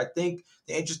 But I think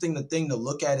the interesting thing to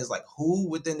look at is like who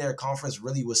within their conference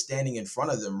really was standing in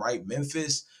front of them, right?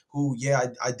 Memphis, who,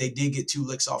 they did get 2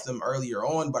 licks off them earlier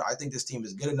on, but I think this team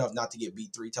is good enough not to get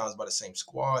beat 3 times by the same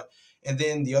squad. And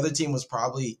then the other team was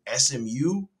probably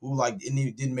SMU, who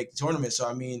didn't make the tournament. So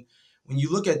when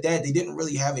you look at that, they didn't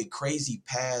really have a crazy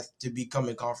path to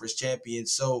becoming conference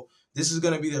champions. So this is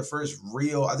going to be their first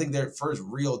real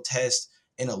test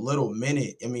in a little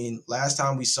minute. Last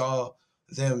time we saw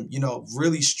them,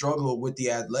 really struggle with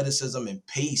the athleticism and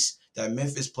pace that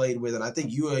Memphis played with. And I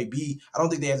think UAB, I don't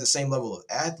think they have the same level of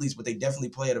athletes, but they definitely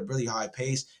play at a really high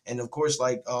pace. And of course,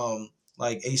 like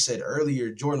Ace said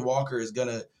earlier, Jordan Walker is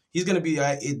he's going to be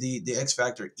the X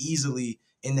factor easily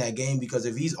in that game, because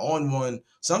if he's on one,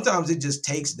 sometimes it just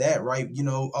takes that, right?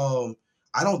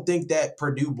 I don't think that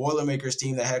Purdue Boilermakers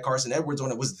team that had Carson Edwards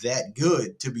on it was that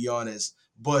good, to be honest.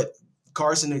 But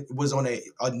Carson was on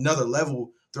another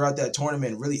level throughout that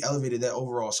tournament, really elevated that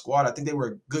overall squad. I think they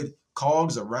were good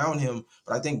cogs around him,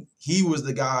 but I think he was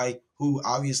the guy who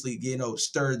obviously,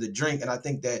 stirred the drink. And I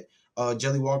think that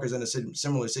Jelly Walker's in a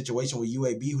similar situation with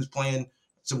UAB, who's playing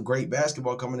some great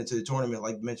basketball coming into the tournament,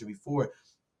 like mentioned before.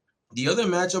 The other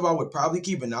matchup I would probably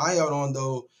keep an eye out on,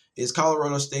 though, is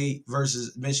Colorado State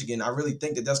versus Michigan. I really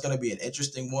think that that's going to be an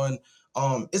interesting one.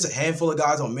 It's a handful of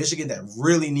guys on Michigan that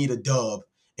really need a dub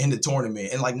in the tournament,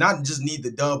 and not just need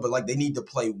the dub, but they need to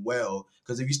play well.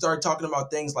 Because if you start talking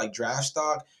about things like draft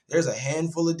stock, there's a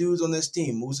handful of dudes on this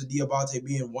team. Moussa Diabate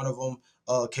being one of them,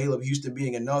 Caleb Houston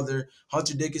being another,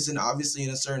 Hunter Dickinson obviously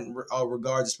in a certain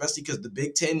regards, especially because the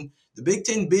Big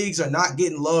Ten bigs are not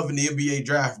getting love in the NBA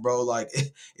draft, bro.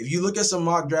 If you look at some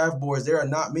mock draft boards, there are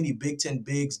not many Big Ten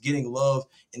bigs getting love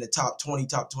in the top 20,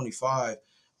 top 25.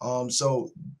 So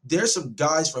there's some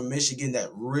guys from Michigan that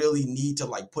really need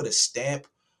to put a stamp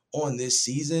on this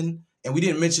season. And we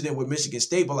didn't mention it with Michigan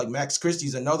State, but Max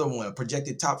Christie's another one, a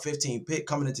projected top 15 pick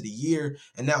coming into the year,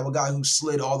 and now a guy who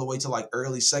slid all the way to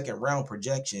early second round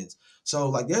projections. So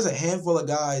there's a handful of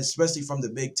guys, especially from the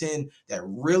Big Ten, that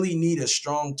really need a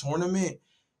strong tournament.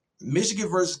 Michigan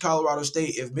versus Colorado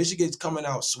State, if Michigan's coming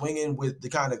out swinging with the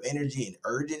kind of energy and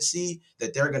urgency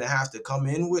that they're going to have to come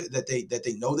in with, that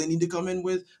they know they need to come in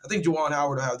with, I think Juwan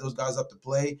Howard will have those guys up to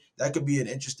play. That could be an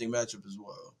interesting matchup as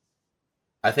well.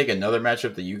 I think another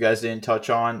matchup that you guys didn't touch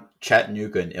on,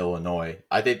 Chattanooga and Illinois.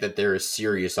 I think that there is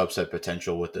serious upset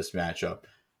potential with this matchup.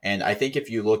 And I think if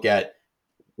you look at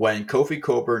when Kofi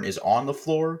Cockburn is on the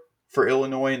floor for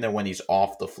Illinois and then when he's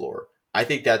off the floor, I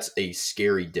think that's a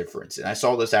scary difference. And I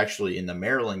saw this actually in the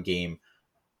Maryland game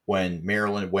when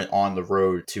Maryland went on the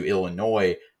road to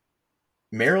Illinois.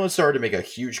 Maryland started to make a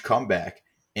huge comeback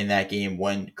in that game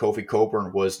when Kofi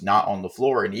Cockburn was not on the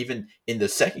floor. And even in the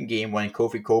second game when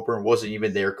Kofi Cockburn wasn't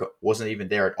even there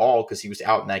at all because he was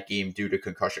out in that game due to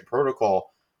concussion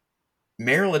protocol,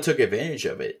 Maryland took advantage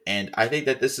of it. And I think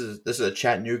that this is a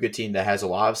Chattanooga team that has a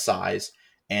lot of size,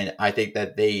 and I think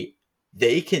that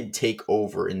they can take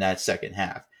over in that second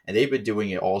half. And they've been doing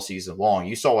it all season long.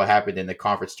 You saw what happened in the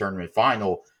conference tournament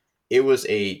final. It was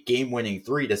a game-winning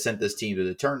 3 that sent this team to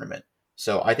the tournament.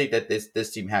 So I think that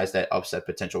this team has that upset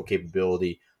potential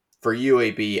capability. For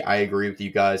UAB, I agree with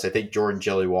you guys. I think Jordan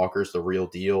Jelly Walker is the real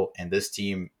deal, and this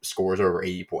team scores over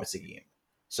 80 points a game.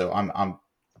 So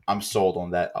I'm sold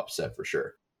on that upset for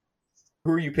sure.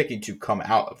 Who are you picking to come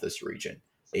out of this region?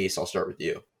 Ace, I'll start with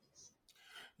you.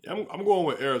 Yeah, I'm going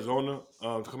with Arizona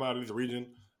to come out of this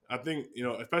region. I think,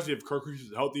 especially if Kirk Cousins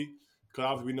is healthy, because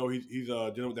obviously we know he's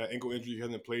dealing with that ankle injury. He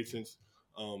hasn't played since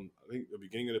I think the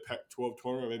beginning of the Pac-12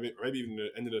 tournament, maybe even the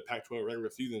end of the Pac-12 regular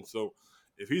season. So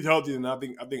if he's healthy, then I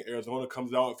think Arizona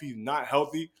comes out. If he's not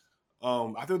healthy,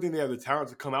 I still think they have the talent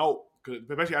to come out,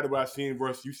 especially after what I've seen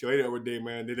versus UCLA the other day,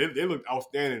 man. They looked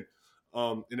outstanding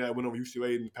in that win over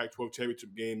UCLA in the Pac-12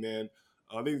 championship game, man.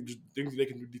 I think just things they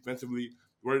can do defensively,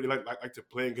 where they like to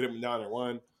play and get them down and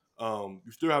run.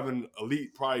 You still have an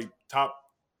elite, probably top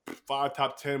 5,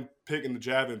 top 10 pick in the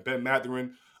draft, and Ben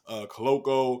Mathurin.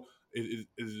 Koloko is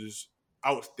just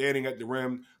outstanding at the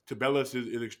rim. Tabellis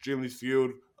is extremely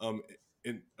skilled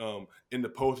in the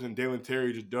post, and Dalen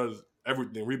Terry just does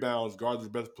everything: rebounds, guards the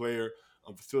best player,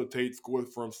 facilitates,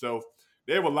 scores for himself.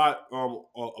 They have a lot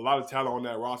of talent on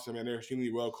that roster, man. They're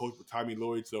extremely well coached with Tommy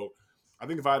Lloyd. So I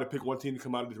think if I had to pick one team to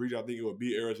come out of this region, I think it would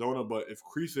be Arizona. But if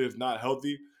Kriisa is not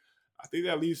healthy, I think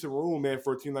that leaves some room, man,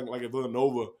 for a team like a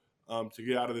Villanova to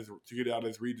get out of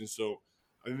this region. So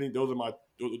I think those are my.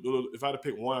 If I had to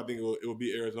pick one, I think it would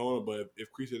be Arizona. But if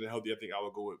Kriisa isn't healthy, I think I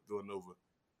would go with Villanova.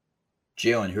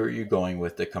 Jalen, who are you going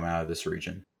with to come out of this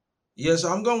region? Yeah,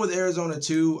 so I'm going with Arizona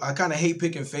too. I kind of hate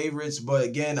picking favorites, but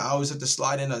again, I always have to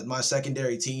slide in my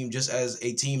secondary team just as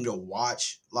a team to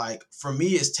watch. Like for me,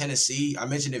 it's Tennessee. I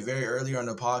mentioned it very earlier on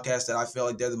the podcast that I feel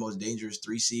like they're the most dangerous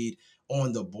 3 seed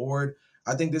on the board.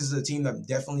 I think this is a team that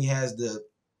definitely has the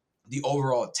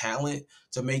overall talent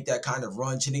to make that kind of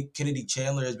run. Kennedy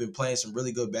Chandler has been playing some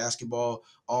really good basketball.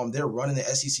 They're running the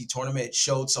SEC tournament. It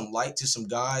showed some light to some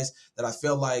guys that I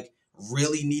feel like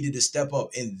really needed to step up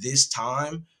in this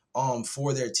time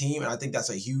for their team. And I think that's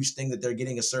a huge thing that they're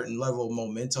getting a certain level of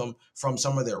momentum from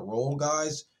some of their role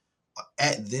guys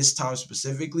at this time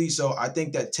specifically. So I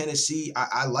think that Tennessee,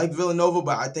 I like Villanova,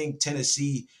 but I think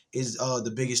Tennessee is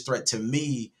the biggest threat to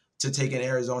me to taking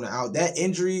Arizona out. That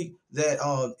injury that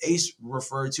Ace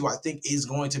referred to, I think is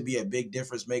going to be a big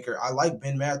difference maker. I like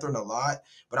Ben Mathurin a lot,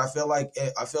 but I feel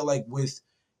like with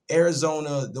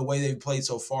Arizona, the way they've played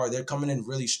so far, they're coming in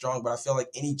really strong, but I feel like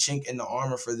any chink in the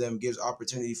armor for them gives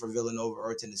opportunity for Villanova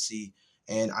or Tennessee.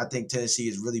 And I think Tennessee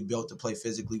is really built to play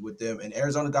physically with them. And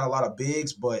Arizona got a lot of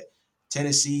bigs, but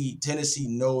Tennessee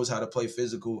knows how to play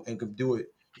physical and can do it,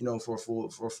 for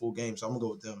a full game. So I'm gonna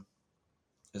go with them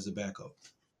as a backup.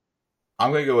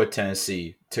 I'm going to go with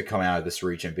Tennessee to come out of this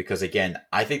region because, again,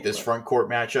 I think this front court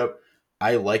matchup,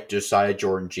 I like Josiah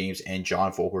Jordan-James and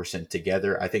John Fulkerson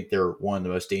together. I think they're one of the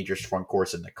most dangerous front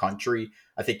courts in the country.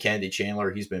 I think Kennedy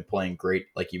Chandler, he's been playing great,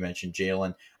 like you mentioned,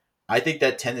 Jalen. I think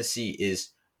that Tennessee is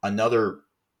another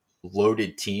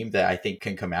loaded team that I think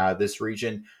can come out of this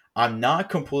region. I'm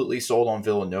not completely sold on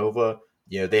Villanova.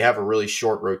 They have a really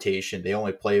short rotation. They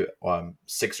only play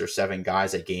 6 or 7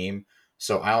 guys a game.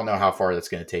 So I don't know how far that's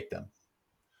going to take them.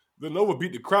 Villanova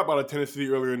beat the crap out of Tennessee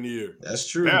earlier in the year. That's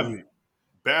true.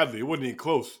 Badly. It wasn't even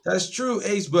close. That's true,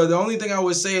 Ace. But the only thing I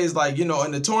would say is, in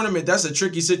the tournament, that's a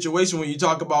tricky situation when you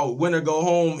talk about win or go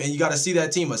home, and you got to see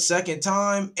that team a second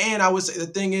time. And I would say the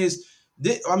thing is,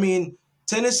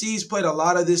 Tennessee's played a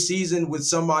lot of this season with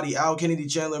somebody out. Kennedy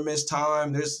Chandler missed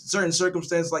time. There's certain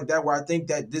circumstances like that where I think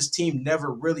that this team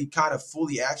never really kind of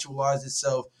fully actualized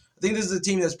itself. I think this is a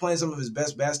team that's playing some of its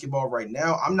best basketball right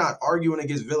now. I'm not arguing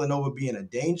against Villanova being a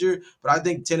danger, but I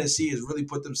think Tennessee has really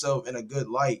put themselves in a good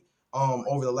light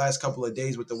over the last couple of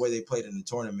days with the way they played in the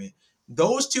tournament.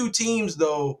 Those two teams,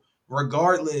 though,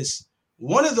 regardless,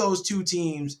 one of those two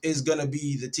teams is going to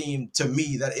be the team, to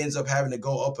me, that ends up having to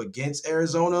go up against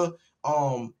Arizona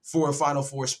for a Final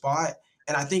Four spot.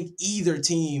 And I think either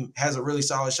team has a really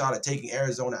solid shot at taking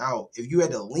Arizona out. If you had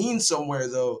to lean somewhere,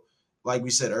 though, like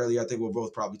we said earlier, I think we'll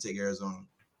both probably take Arizona.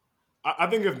 I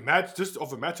think just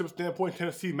off a matchup standpoint,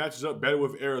 Tennessee matches up better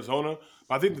with Arizona.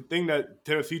 But I think the thing that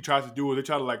Tennessee tries to do is they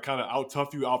try to kind of out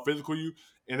tough you, out physical you,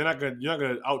 and you're not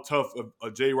gonna out tough a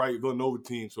Jay Wright Villanova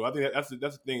team. So I think that's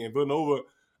the thing. And Villanova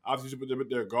obviously with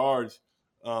their guards,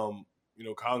 Colin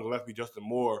Gillespie, Justin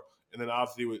Moore, and then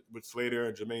obviously with Slater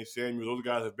and Jermaine Samuels, those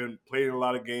guys have been played in a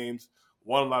lot of games,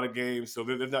 won a lot of games. So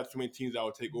there's not too many teams that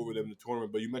would take over them in the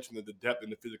tournament. But you mentioned the depth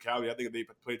and the physicality. I think if they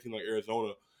play a team like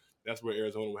Arizona, that's where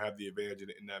Arizona will have the advantage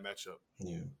in that matchup.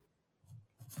 Yeah.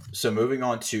 So moving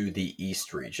on to the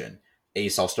East region.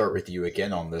 Ace, I'll start with you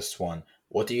again on this one.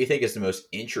 What do you think is the most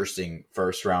interesting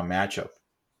first-round matchup?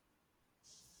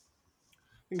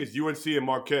 I think it's UNC and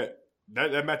Marquette.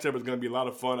 That matchup is going to be a lot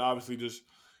of fun. Obviously, just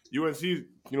UNC,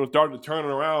 started to turn it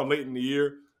around late in the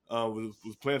year.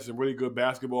 Was playing some really good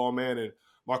basketball, man. And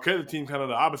Marquette, the team, kind of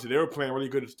the opposite. They were playing really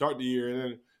good to start the year, and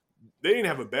then they didn't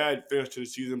have a bad finish to the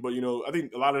season. But I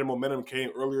think a lot of the momentum came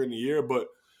earlier in the year. But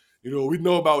we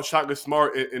know about Shaka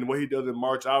Smart and what he does in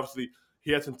March. Obviously,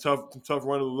 he had some tough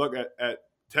run of luck at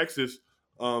Texas.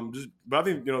 But I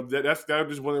think that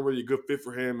just wasn't really a good fit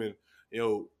for him. And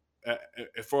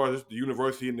as far as the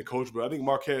university and the coach, but I think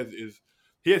Marquette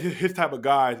he has his type of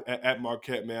guys at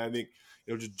Marquette, man. I think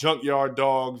just junkyard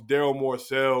dogs, Daryl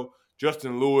Morcell,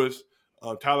 Justin Lewis,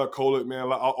 Tyler Kolek, man.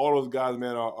 All those guys,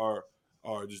 man,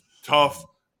 are just tough,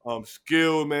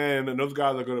 skilled, man, and those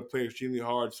guys are going to play extremely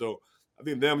hard. So I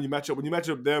think them when you match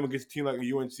up them against a team like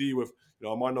UNC with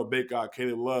Armando Bacot,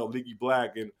 Caleb Love, Leaky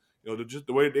Black, and just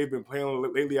the way that they've been playing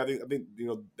lately, I think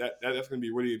that's going to be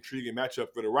a really intriguing matchup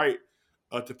for the right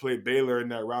to play Baylor in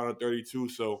that round of 32.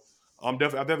 So I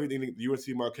definitely think the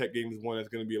UNC Marquette game is one that's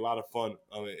going to be a lot of fun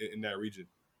in that region.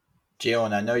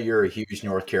 Jalen, I know you're a huge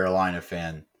North Carolina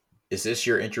fan. Is this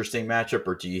your interesting matchup,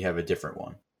 or do you have a different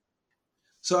one?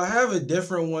 So I have a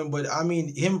different one, but I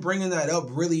mean, him bringing that up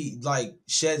really like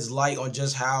sheds light on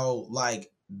just how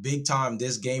like big time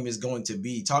this game is going to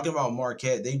be. Talking about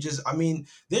Marquette, they're just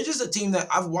a team that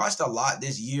I've watched a lot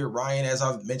this year. Ryan, as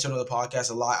I've mentioned on the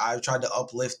podcast a lot, I've tried to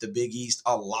uplift the Big East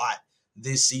a lot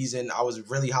this season. I was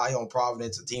really high on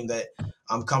Providence, a team that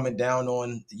I'm coming down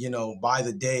on, by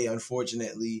the day,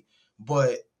 unfortunately.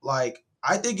 But like,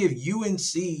 I think if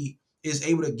UNC is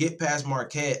able to get past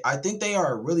Marquette, I think they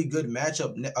are a really good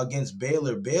matchup against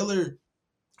Baylor. Baylor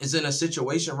is in a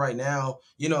situation right now,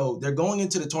 they're going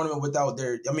into the tournament without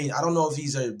I don't know if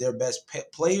he's their best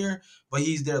player, but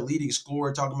he's their leading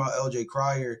scorer, talking about LJ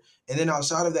Cryer. And then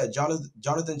outside of that,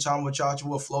 Jonathan Tchamwa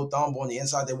Tchatchoua, Flo Thumbo on the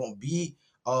inside, they won't be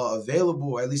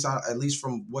available, at least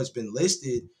from what's been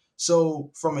listed. So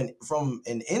from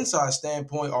an inside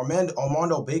standpoint, Armando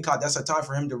Bacot, that's a time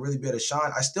for him to really be able to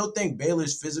shine. I still think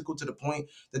Baylor's physical to the point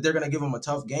that they're going to give him a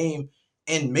tough game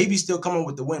and maybe still coming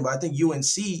with the win. But I think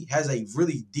UNC has a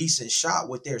really decent shot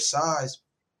with their size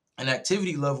and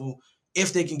activity level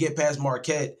if they can get past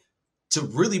Marquette to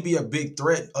really be a big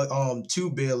threat to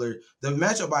Baylor. The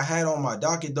matchup I had on my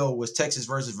docket, though, was Texas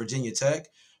versus Virginia Tech.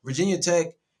 Virginia Tech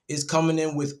is coming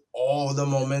in with all the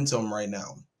momentum right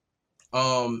now.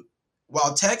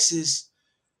 While Texas,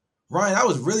 Ryan, I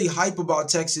was really hype about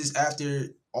Texas after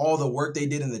all the work they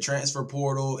did in the transfer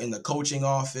portal, in the coaching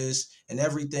office, and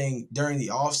everything during the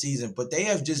offseason. But they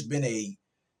have just been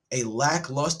a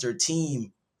lackluster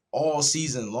team all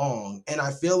season long. And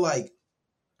I feel like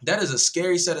that is a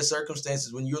scary set of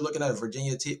circumstances when you're looking at a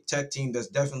Virginia Tech team that's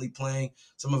definitely playing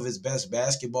some of its best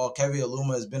basketball. Keve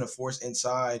Aluma has been a force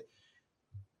inside.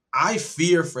 I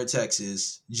fear for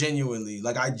Texas, genuinely.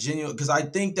 Because I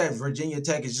think that Virginia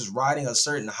Tech is just riding a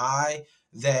certain high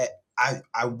that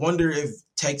I wonder if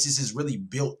Texas is really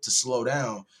built to slow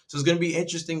down. So it's going to be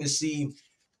interesting to see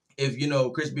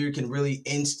if, Chris Beard can really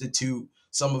institute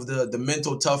some of the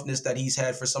mental toughness that he's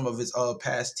had for some of his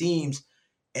past teams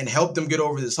and help them get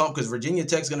over this hump, because Virginia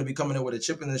Tech's going to be coming in with a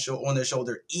chip on their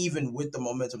shoulder, even with the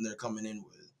momentum they're coming in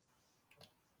with.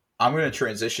 I'm going to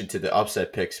transition to the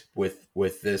upset picks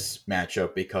with this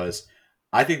matchup, because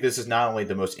I think this is not only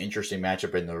the most interesting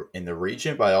matchup in the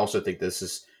region, but I also think this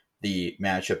is the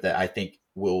matchup that I think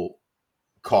will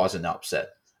cause an upset.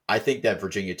 I think that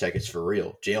Virginia Tech is for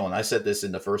real. Jalen, I said this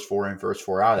in the first four in, first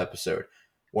four out episode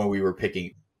when we were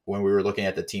looking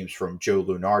at the teams from Joe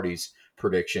Lunardi's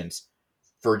predictions.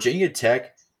 Virginia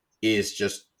Tech is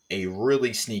just a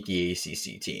really sneaky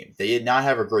ACC team. They did not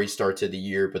have a great start to the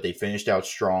year, but they finished out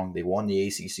strong. They won the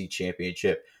ACC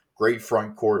championship. Great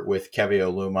front court with Keve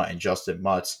Aluma and Justin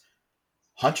Mutz.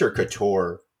 Hunter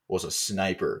Couture was a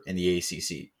sniper in the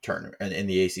ACC tournament and in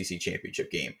the ACC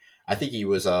championship game. I think he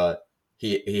was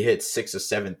he hit 6 of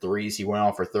 7 threes. He went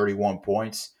off for 31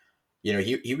 points.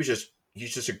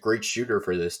 He's just a great shooter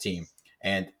for this team.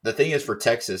 And the thing is, for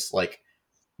Texas, like,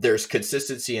 there's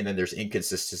consistency and then there's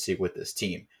inconsistency with this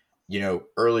team.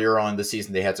 Earlier on in the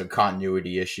season, they had some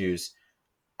continuity issues.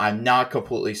 I'm not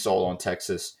completely sold on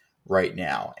Texas right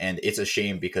now, and it's a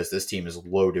shame because this team is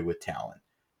loaded with talent.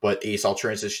 But Ace, I'll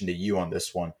transition to you on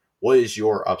this one. What is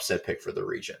your upset pick for the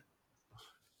region?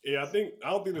 Yeah, I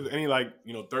don't think there's any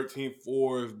 13-4,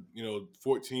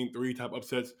 14-3 type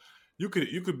upsets. You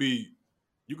could be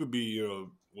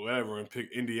whatever and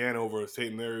pick Indiana over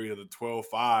St. Mary's as a 12-5.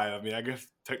 I mean, I guess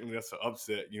technically that's an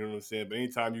upset, you know what I'm saying? But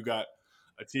anytime you got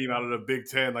a team out of the Big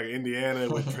Ten like Indiana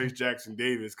with Trace Jackson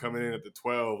Davis coming in at the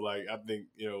 12, like, I think,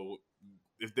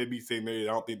 if they beat St. Mary's,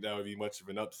 I don't think that would be much of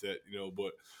an upset,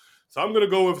 but so I'm going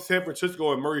to go with San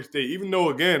Francisco and Murray State, even though,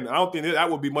 again, I don't think that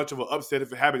would be much of an upset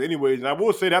if it happened anyways. And I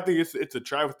will say that I think it's a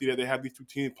travesty that they have these two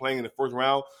teams playing in the first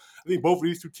round. I think both of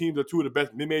these two teams are two of the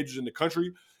best mid-majors in the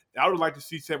country. I would like to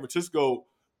see San Francisco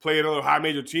play another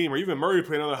high-major team, or even Murray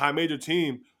play another high-major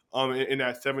team in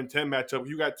that 7-10 matchup.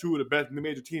 You got two of the best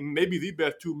mid-major teams, maybe the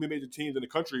best two mid-major teams in the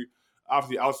country,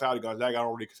 obviously outside of Gonzaga. I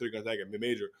don't really consider Gonzaga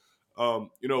mid-major.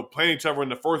 Playing each other in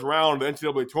the first round of the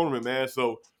NCAA tournament, man.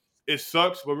 So it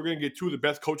sucks, but we're going to get two of the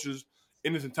best coaches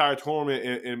in this entire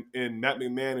tournament in Matt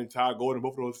McMahon and Todd Golden.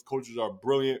 Both of those coaches are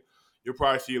brilliant. You'll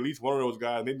probably see at least one of those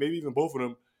guys, maybe even both of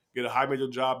them, get a high-major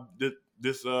job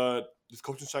this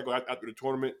coaching cycle after the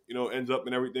tournament, ends up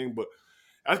and everything. But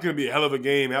that's going to be a hell of a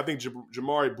game. And I think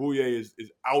Jamari Bouye is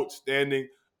outstanding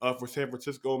for San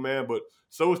Francisco, man. But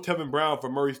so is Tevin Brown for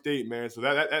Murray State, man. So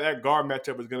that guard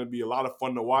matchup is going to be a lot of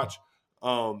fun to watch.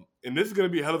 And this is going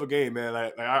to be a hell of a game, man.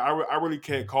 I really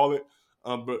can't call it.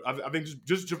 But I think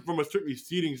just from a strictly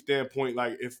seeding standpoint,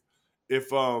 like if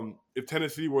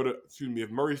Tennessee were to,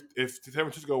 if San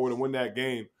Francisco were to win that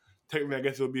game, technically I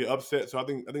guess it would be an upset. So I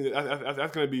think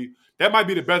that's going to be, that might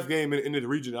be the best game in this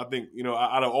region. I think,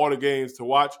 out of all the games to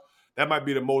watch, that might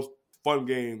be the most fun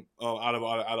game out of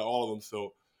all of them.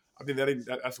 So I think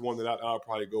that's one that I'll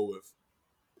probably go with.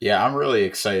 Yeah, I'm really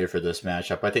excited for this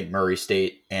matchup. I think Murray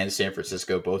State and San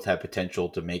Francisco both have potential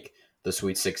to make the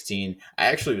Sweet 16. I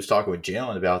actually was talking with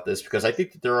Jalen about this because I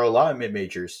think that there are a lot of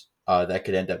mid-majors that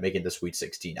could end up making the Sweet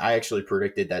 16. I actually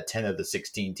predicted that 10 of the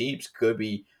 16 teams could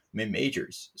be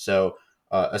mid-majors. So,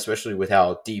 especially with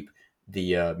how deep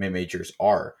the mid-majors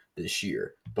are this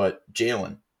year. But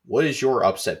Jalen, what is your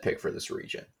upset pick for this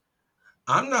region?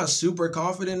 I'm not super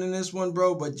confident in this one,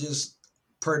 bro, but just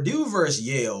Purdue versus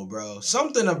Yale, bro.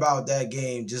 Something about that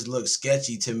game just looks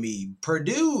sketchy to me.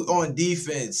 Purdue on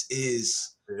defense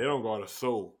is, they don't got a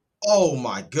soul. Oh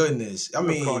my goodness. I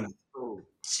mean,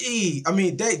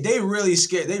 they really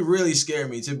scare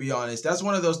me, to be honest. That's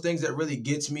one of those things that really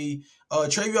gets me.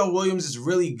 Travion Williams is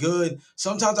really good.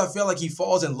 Sometimes I feel like he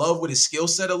falls in love with his skill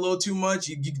set a little too much.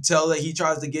 You can tell that he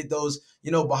tries to get those,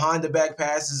 behind the back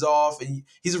passes off, and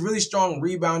he's a really strong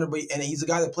rebounder, and he's a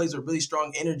guy that plays with really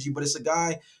strong energy. But it's a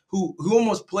guy who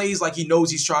almost plays like he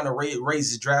knows he's trying to raise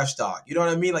his draft stock. You know what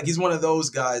I mean? Like, he's one of those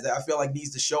guys that I feel like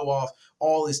needs to show off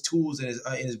all his tools in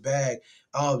his bag.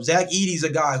 Zach Edey's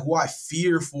a guy who I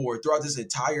fear for throughout this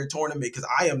entire tournament because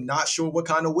I am not sure what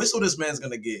kind of whistle this man's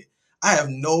going to get. I have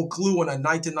no clue on a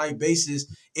night-to-night basis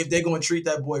if they're going to treat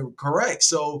that boy correct.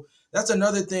 So that's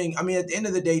another thing. I mean, at the end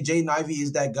of the day, Jaden Ivey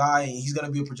is that guy, and he's going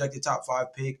to be a projected top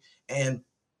 5 pick. And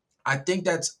I think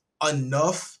that's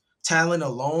enough talent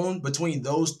alone between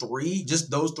those three, just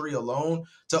those three alone,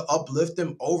 to uplift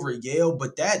them over Yale.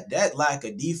 But that lack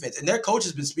of defense, and their coach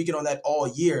has been speaking on that all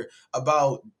year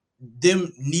about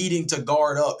them needing to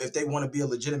guard up if they want to be a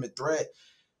legitimate threat.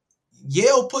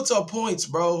 Yale puts up points,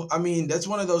 bro. I mean, that's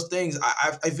one of those things.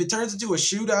 If it turns into a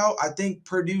shootout, I think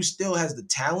Purdue still has the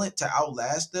talent to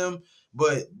outlast them.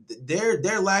 But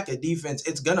their lack of defense,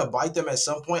 it's gonna bite them at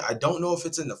some point. I don't know if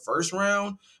it's in the first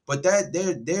round, but that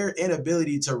their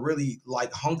inability to really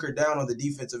hunker down on the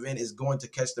defensive end is going to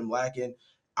catch them lacking.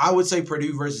 I would say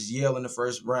Purdue versus Yale in the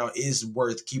first round is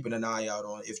worth keeping an eye out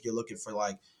on if you're looking for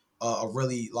a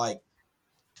really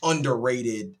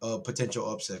underrated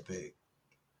potential upset pick.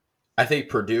 I think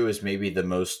Purdue is maybe the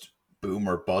most boom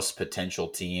or bust potential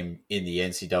team in the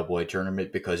NCAA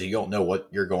tournament because you don't know what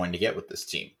you're going to get with this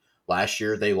team. Last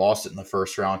year, they lost it in the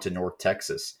first round to North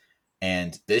Texas.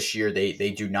 And this year,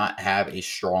 they do not have a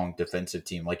strong defensive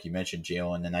team, like you mentioned,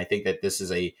 Jalen. And I think that this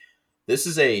is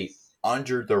a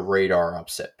under the radar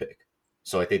upset pick.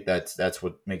 So I think that's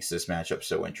what makes this matchup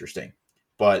so interesting.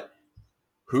 But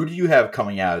who do you have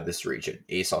coming out of this region?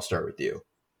 Ace, I'll start with you.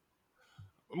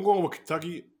 I'm going with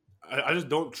Kentucky. I just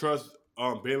don't trust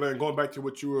Baylor. And going back to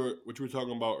what you were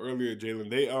talking about earlier, Jalen,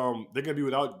 they're gonna be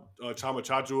without Chama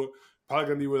Chachua. Probably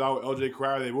gonna be without LJ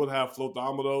Cryer. They will have Flo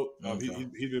Thamba though.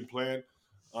 He's been playing.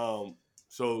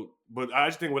 But I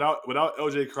just think without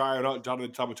LJ Cryer, without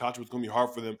Jonathan Chama Chachua, it's gonna be hard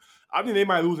for them. I think they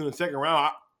might lose in the second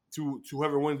round to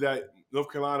whoever wins that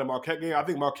North Carolina Marquette game. I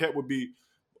think Marquette would be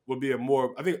a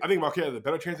more. I think Marquette has a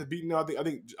better chance of beating them.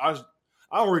 I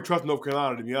don't really trust North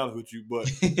Carolina, to be honest with you,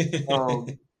 but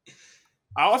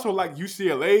I also like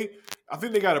UCLA. I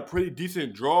think they got a pretty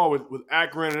decent draw with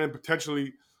Akron and then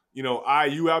potentially,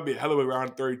 IU. That'd be a hell of a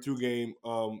round 32 game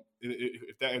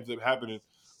if that ends up happening,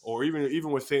 or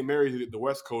even with St. Mary's, the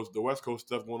West Coast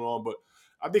stuff going on. But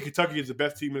I think Kentucky is the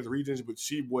best team in the regions with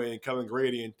Sheboy and Kellen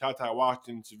Grady and Ty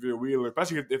Washington, Severe Wheeler,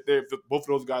 especially if both of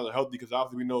those guys are healthy, because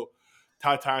obviously we know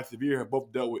Ty and Severe have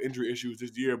both dealt with injury issues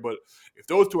this year. But if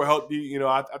those two are healthy,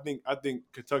 I think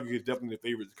Kentucky is definitely the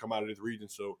favorite to come out of this region.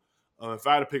 So if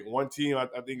I had to pick one team, I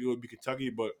think it would be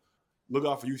Kentucky. But look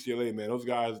out for UCLA, man. Those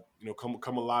guys,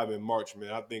 come alive in March,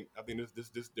 man. I think this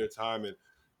is their time, and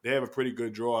they have a pretty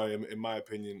good draw, in my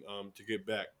opinion, to get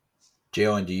back.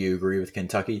 Jalen, do you agree with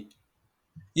Kentucky?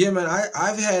 Yeah, man,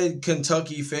 I've had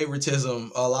Kentucky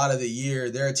favoritism a lot of the year.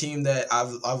 They're a team that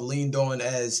I've leaned on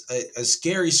as a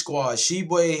scary squad.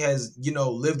 Sheboy has,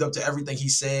 lived up to everything he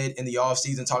said in the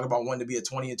offseason, talking about wanting to be a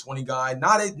 20-20 guy.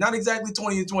 Not exactly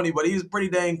 20-20, but he was pretty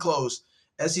dang close.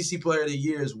 SEC Player of the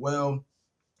Year as well.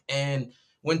 And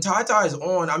when Ty is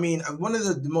on, I mean, one of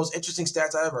the most interesting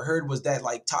stats I ever heard was that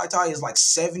Ty is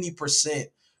 70%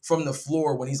 from the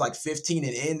floor when he's like 15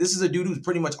 and in. This is a dude who's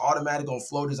pretty much automatic on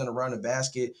floaters and around the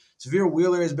basket. Severe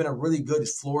Wheeler has been a really good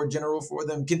floor general for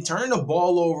them. Can turn the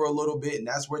ball over a little bit, and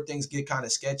that's where things get kind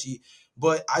of sketchy.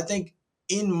 But I think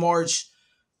in March,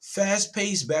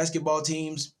 fast-paced basketball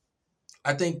teams,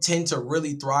 I think, tend to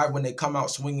really thrive when they come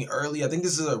out swinging early. I think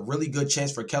this is a really good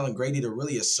chance for Kellen Grady to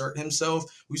really assert himself.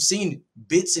 We've seen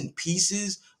bits and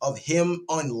pieces of him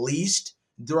unleashed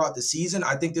throughout the season.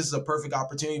 I think this is a perfect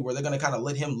opportunity where they're going to kind of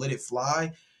let it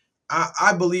fly.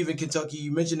 I believe in Kentucky.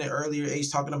 You mentioned it earlier, Ace,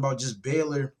 talking about just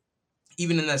Baylor,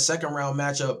 even in that second round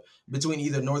matchup between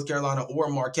either North Carolina or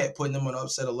Marquette, putting them on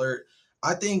upset alert.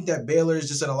 I think that Baylor is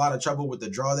just in a lot of trouble with the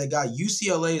draw they got.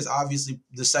 UCLA is obviously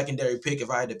the secondary pick if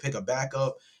I had to pick a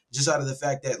backup, just out of the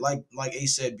fact that, like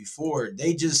Ace said before,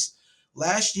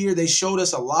 last year they showed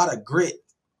us a lot of grit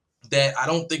that I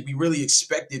don't think we really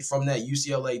expected from that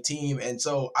UCLA team. And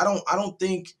so I don't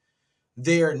think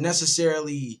they're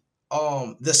necessarily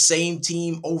the same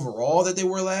team overall that they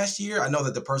were last year. I know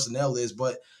that the personnel is,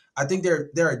 but I think they're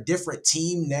a different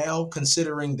team now,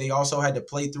 considering they also had to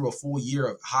play through a full year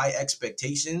of high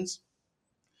expectations.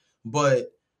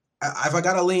 But if I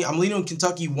gotta lean, I'm leaning on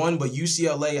Kentucky one, but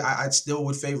UCLA, I still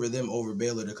would favor them over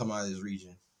Baylor to come out of this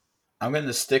region. I'm going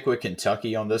to stick with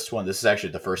Kentucky on this one. This is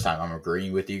actually the first time I'm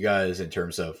agreeing with you guys in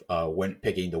terms of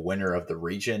picking the winner of the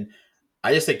region.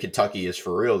 I just think Kentucky is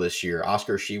for real this year.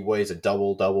 Oscar Tshiebwe is a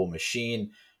double-double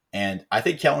machine, and I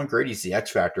think Kellen Grady's the X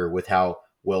factor with how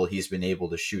well he's been able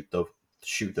to shoot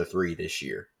the three this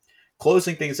year.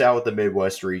 Closing things out with the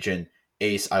Midwest region,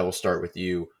 Ace, I will start with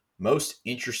you. Most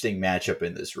interesting matchup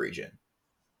in this region?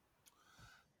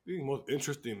 The most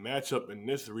interesting matchup in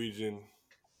this region.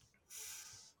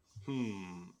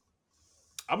 I'm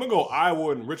gonna go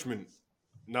Iowa and Richmond.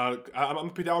 Now I'm gonna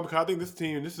pick that one because I think this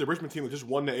is a Richmond team that just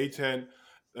won the A10,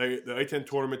 the A10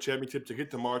 tournament championship to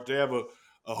get to March. They have a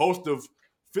host of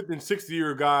 5th and 6th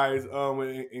year guys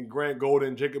in Grant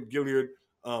Golden, Jacob Gilyard,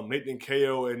 Nathan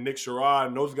Kao, and Nick Sherrod.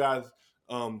 And those guys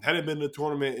hadn't been in the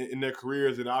tournament in their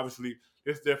careers, and obviously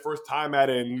it's their first time at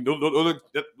it. And those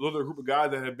are a group of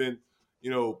guys that have been,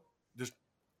 just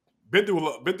been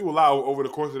through a lot over the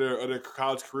course of their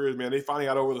college careers, man. They finally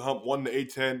got over the hump, won the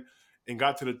A10, and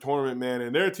got to the tournament, man.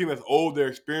 And they're a team that's old, they're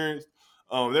experienced.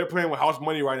 They're playing with house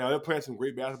money right now. They're playing some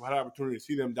great basketball. I had an opportunity to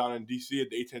see them down in D.C. at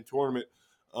the A10 tournament.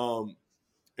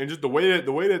 And just the way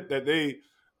that they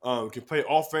can play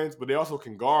offense, but they also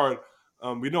can guard.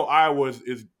 We know Iowa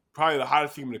is probably the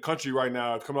hottest team in the country right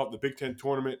now, coming off the Big Ten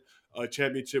tournament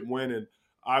championship win. And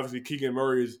obviously Keegan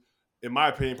Murray is, in my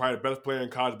opinion, probably the best player in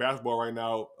college basketball right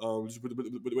now, just with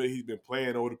the way he's been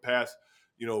playing over the past,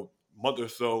 month or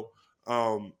so.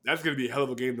 That's going to be a hell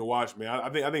of a game to watch, man. I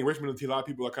think Richmond is a team a lot of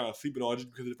people are kind of sleeping on just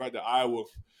because of the fact that Iowa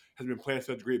has been playing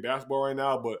such great basketball right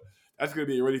now. But that's going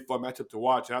to be a really fun matchup to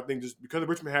watch. And I think just because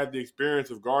Richmond had the experience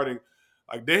of guarding,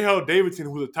 like they held Davidson,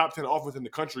 who's a top 10 offense in the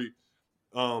country,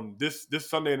 this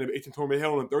Sunday in the 18 tournament. They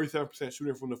held him 37%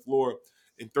 shooting from the floor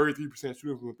and 33%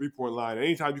 shooting from the three-point line. And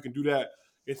anytime you can do that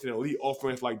against an elite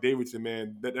offense like Davidson,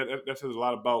 man, that says a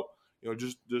lot about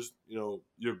just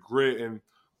your grit and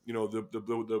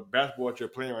the basketball that you're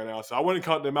playing right now. So I wouldn't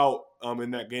count them out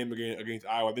in that game against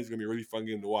Iowa. I think it's gonna be a really fun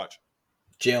game to watch.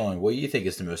 Jalen, what do you think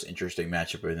is the most interesting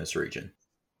matchup in this region?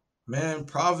 Man,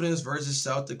 Providence versus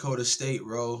South Dakota State,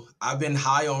 bro. I've been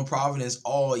high on Providence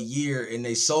all year, and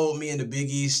they sold me in the Big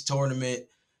East tournament,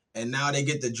 and now they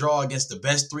get the draw against the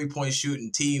best three-point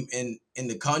shooting team in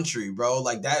the country, bro.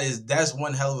 Like that's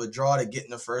one hell of a draw to get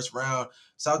in the first round.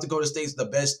 South Dakota State's the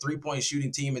best three-point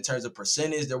shooting team in terms of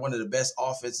percentage. They're one of the best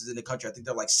offenses in the country. I think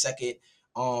they're like second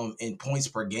in points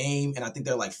per game, and I think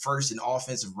they're like first in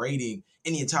offensive rating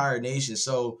in the entire nation.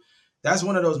 So that's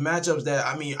one of those matchups that,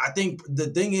 I think the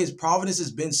thing is Providence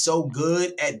has been so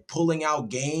good at pulling out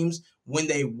games when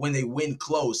they win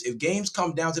close. If games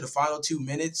come down to the final 2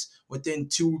 minutes within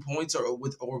 2 points or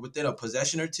within a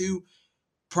possession or two,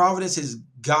 Providence has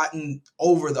gotten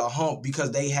over the hump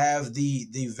because they have the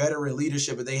veteran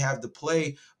leadership and they have the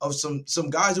play of some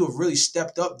guys who have really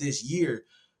stepped up this year.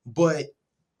 But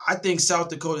I think South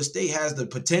Dakota State has the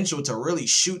potential to really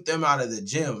shoot them out of the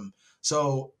gym.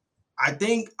 So I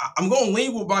think I'm going to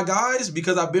lean with my guys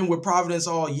because I've been with Providence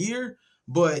all year,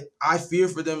 but I fear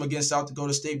for them against South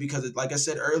Dakota State because, like I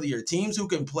said earlier, teams who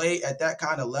can play at that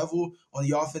kind of level on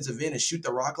the offensive end and shoot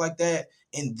the rock like that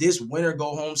in this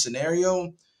winner-go-home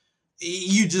scenario,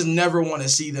 you just never want to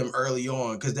see them early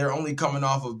on because they're only coming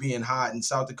off of being hot. And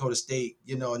South Dakota State,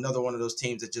 another one of those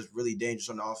teams that's just really dangerous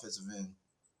on the offensive end.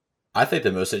 I think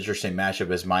the most interesting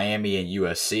matchup is Miami and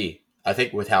USC. I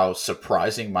think with how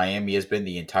surprising Miami has been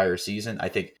the entire season, I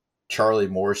think Charlie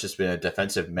Moore's just been a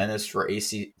defensive menace for the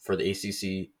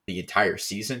ACC the entire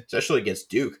season, especially against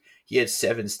Duke. He had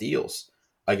 7 steals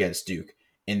against Duke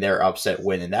in their upset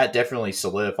win, and that definitely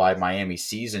solidified Miami's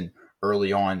season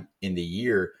early on in the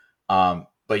year.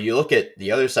 But you look at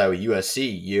the other side with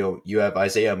USC, you have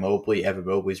Isaiah Mobley, Evan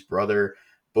Mobley's brother,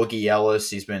 Boogie Ellis.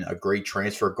 He's been a great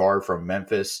transfer guard from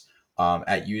Memphis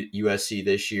at USC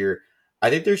this year. I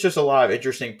think there's just a lot of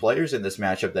interesting players in this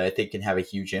matchup that I think can have a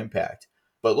huge impact.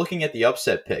 But looking at the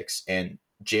upset picks, and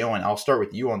Jalen, I'll start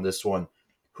with you on this one.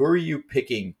 Who are you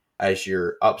picking as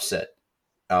your upset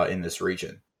in this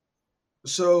region?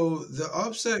 So the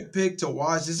upset pick to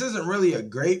watch, this isn't really a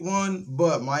great one,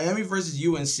 but Miami versus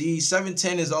UNC,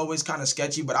 7-10 is always kind of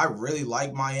sketchy, but I really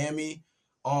like Miami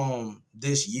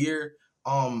this year.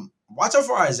 Watch out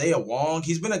for Isaiah Wong.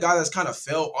 He's been a guy that's kind of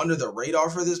fell under the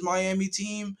radar for this Miami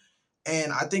team.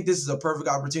 And I think this is a perfect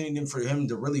opportunity for him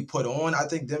to really put on. I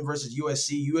think them versus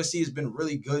USC. USC has been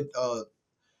really good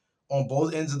on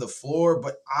both ends of the floor,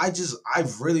 but I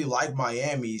really like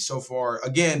Miami so far.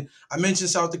 Again, I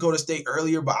mentioned South Dakota State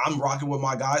earlier, but I'm rocking with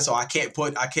my guys, so I can't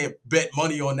bet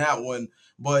money on that one.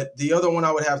 But the other one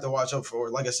I would have to watch out for,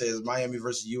 like I said, is Miami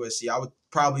versus USC. I would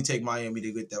probably take Miami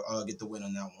to get the win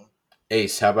on that one.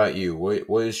 Ace, how about you?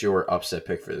 What is your upset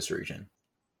pick for this region?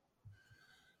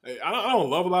 Hey, I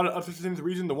don't love a lot of upsets in the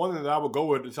region. The one that I would go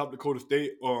with is South Dakota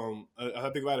State. I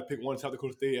think if I had to pick one, South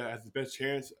Dakota State has the best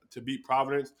chance to beat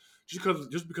Providence just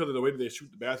because of the way that they shoot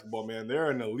the basketball. Man,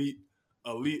 they're an elite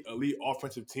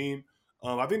offensive team.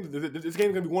 I think this game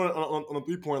is gonna be won on the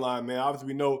 3-point line. Man, obviously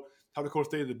we know South Dakota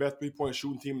State is the best 3-point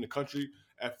shooting team in the country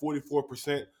at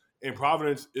 44%, and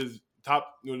Providence is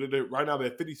top. Right now they're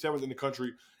 57th in the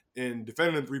country in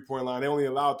defending the 3-point line. They only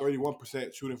allow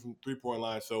 31% shooting from 3-point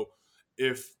line. So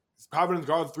if Providence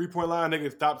guards the 3-point line, they can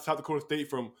stop South Dakota State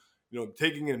from,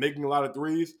 taking and making a lot of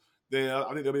threes, then I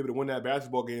think they'll be able to win that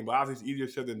basketball game. But obviously it's easier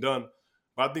said than done.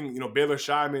 But I think, Baylor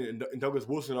Scheierman and Douglas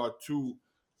Wilson are two,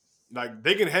 like,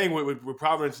 they can hang with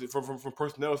Providence from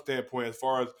personnel standpoint as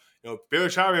far as, Baylor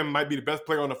Scheierman might be the best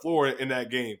player on the floor in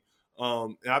that game.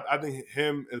 And I think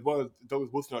him as well as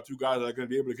Douglas Wilson are two guys that are going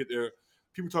to be able to get there.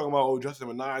 People talking about, Justin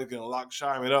Minaj is going to lock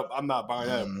Scheierman up. I'm not buying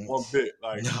that one bit.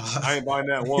 Like, I ain't buying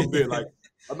that one bit. Like,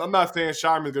 I'm not saying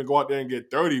Scheierman's going to go out there and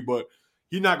get 30, but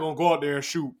he's not going to go out there and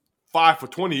shoot 5 for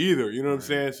 20 either. You know what I'm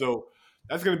saying? So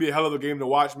that's going to be a hell of a game to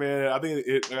watch, man. I think,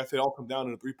 like I said, it all comes down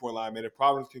to the 3-point line, man. If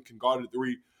Providence can guard the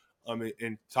 3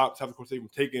 and top South Dakota State from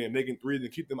taking and making 3s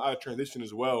and keep them out of transition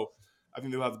as well, I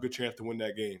think they'll have a good chance to win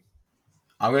that game.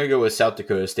 I'm going to go with South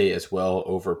Dakota State as well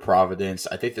over Providence.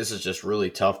 I think this is just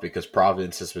really tough because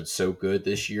Providence has been so good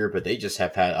this year, but they just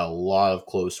have had a lot of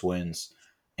close wins.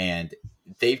 And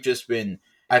they've just been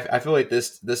 – I feel like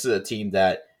this is a team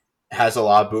that has a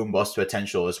lot of boom-bust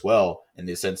potential as well in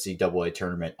this NCAA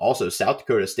tournament. Also, South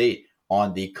Dakota State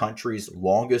on the country's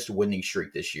longest winning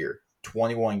streak this year,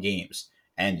 21 games.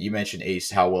 And you mentioned,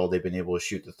 Ace, how well they've been able to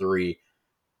shoot the 3.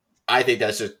 I think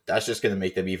that's just going to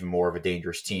make them even more of a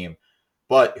dangerous team.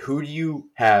 But who do you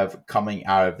have coming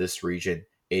out of this region?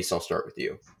 Ace, I'll start with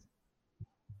you.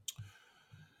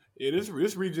 Yeah,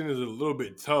 this region is a little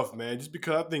bit tough, man, just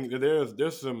because I think that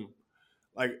there's some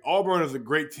 – like, Auburn is a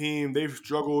great team. They've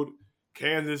struggled.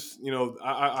 Kansas,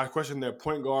 I question their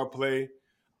point guard play.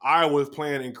 Iowa's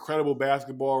playing incredible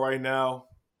basketball right now.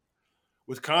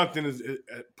 Wisconsin is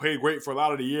played great for a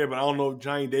lot of the year, but I don't know if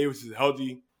Johnny Davis is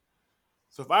healthy.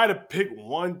 So if I had to pick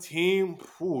one team,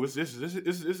 this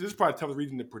is probably the toughest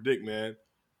region to predict, man.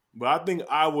 But I think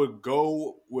I would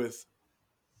go with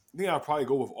 – I think I'd probably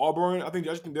go with Auburn. I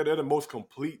just think they're the most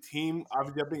complete team.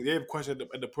 Obviously, I think they have questions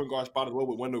at the point guard spot as well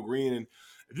with Wendell Green. And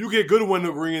if you get good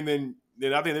Wendell Green, then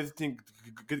I think this team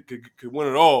could win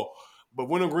it all. But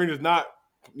Wendell Green is not,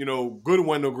 good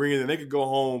Wendell Green, and they could go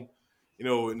home, in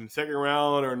the second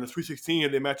round or in the Sweet 16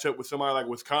 if they match up with somebody like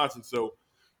Wisconsin. So,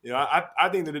 I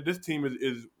think that this team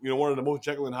is one of the most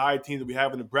Jekyll and Hyde teams that we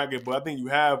have in the bracket. But I think you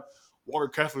have Walker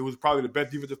Kessler, who's probably the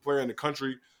best defensive player in the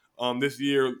country this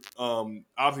year.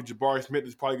 Obviously, Jabari Smith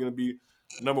is probably going to be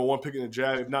number 1 pick in the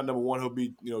draft. If not number 1, he'll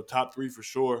be top 3 for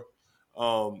sure.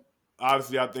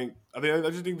 Obviously, I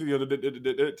just think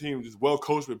the team is well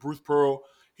coached with Bruce Pearl.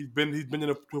 He's been in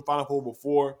a Final Four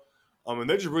before. And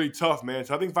they're just really tough, man.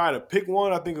 So I think if I had to pick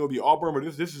one, I think it would be Auburn.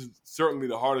 But this is certainly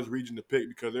the hardest region to pick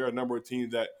because there are a number of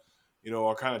teams that,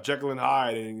 are kind of Jekyll and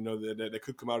Hyde and, that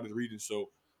could come out of the region.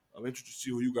 So I'm interested to see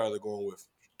who you guys are going with.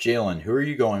 Jalen, who are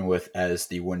you going with as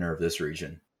the winner of this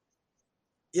region?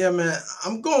 Yeah, man,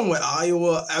 I'm going with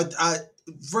Iowa.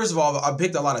 First of all, I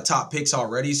picked a lot of top picks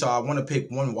already, so I want to pick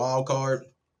one wild card.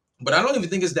 But I don't even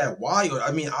think it's that wild.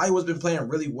 I mean, Iowa's been playing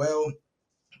really well.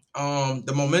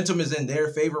 The momentum is in their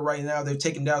favor right now. They're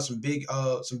taking down some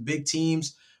big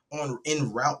teams on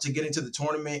en route to get into the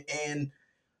tournament. And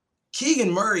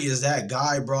Keegan Murray is that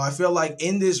guy, bro. I feel like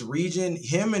in this region,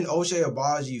 him and Ochai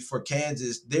Agbaji for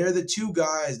Kansas, they're the two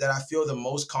guys that I feel the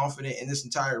most confident in this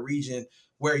entire region.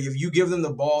 Where if you give them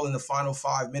the ball in the final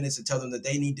 5 minutes and tell them that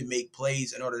they need to make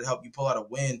plays in order to help you pull out a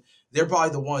win, they're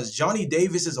probably the ones. Johnny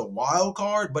Davis is a wild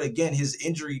card, but again, his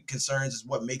injury concerns is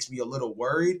what makes me a little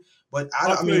worried. But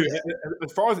I'll I tell mean, you,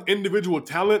 as far as individual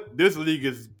talent, this league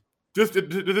is this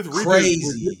region is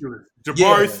crazy. ridiculous. Jabari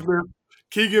Yeah. Smith,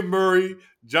 Keegan Murray,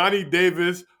 Johnny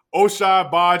Davis,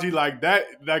 Ochai Agbaji, like that.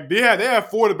 Like they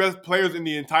have four of the best players in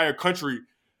the entire country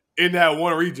in that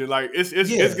one region. Like it's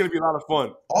Yeah. going to be a lot of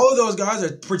fun. All of those guys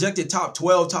are projected top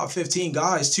 12, top 15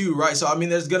 guys too, right? So, I mean,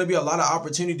 there's going to be a lot of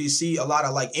opportunity to see a lot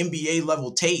of like NBA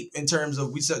level tape in terms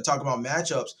of, we talk about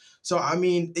matchups. So, I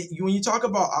mean, when you talk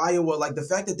about Iowa, like the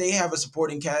fact that they have a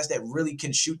supporting cast that really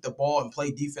can shoot the ball and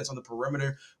play defense on the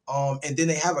perimeter, and then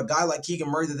they have a guy like Keegan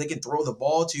Murray that they can throw the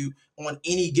ball to on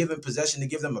any given possession to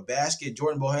give them a basket.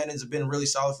 Jordan Bohannon's have been really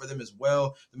solid for them as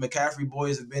well. The McCaffrey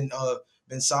boys have been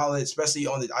solid, especially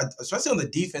on the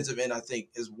defensive end, I think,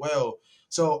 as well.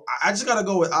 So I just gotta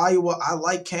go with Iowa. I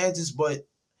like Kansas, but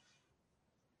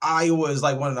Iowa is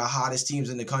like one of the hottest teams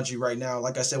in the country right now.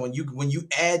 Like I said, when you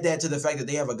add that to the fact that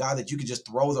they have a guy that you can just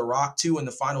throw the rock to in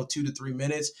the final 2 to 3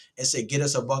 minutes and say, get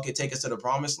us a bucket, take us to the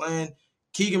promised land.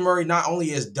 Keegan Murray not only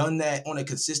has done that on a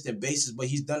consistent basis, but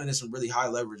he's done it in some really high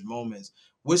leverage moments.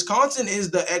 Wisconsin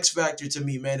is the X factor to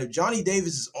me, man. If Johnny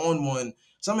Davis is on one,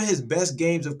 some of his best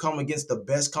games have come against the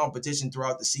best competition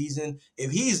throughout the season.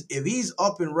 If he's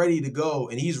up and ready to go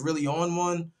and he's really on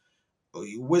one,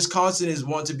 Wisconsin is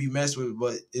one to be messed with,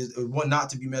 but is one not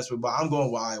to be messed with. But I'm going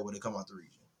with Iowa to come out the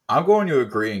region. I'm going to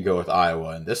agree and go with Iowa.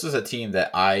 And this is a team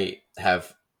that I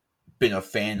have been a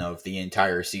fan of the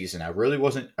entire season. I really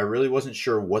wasn't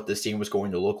sure what this team was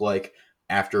going to look like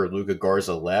after Luka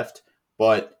Garza left,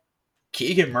 but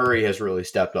Keegan Murray has really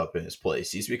stepped up in his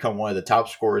place. He's become one of the top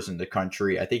scorers in the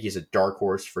country. I think he's a dark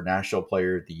horse for National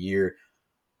Player of the Year.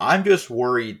 I'm just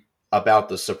worried about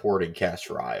the supporting cast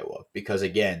for Iowa because,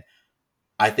 again,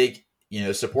 I think,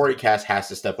 supporting cast has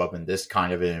to step up in this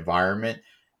kind of an environment.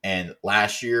 And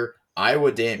last year,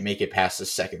 Iowa didn't make it past the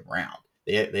second round.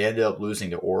 They ended up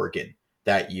losing to Oregon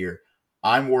that year.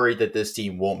 I'm worried that this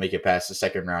team won't make it past the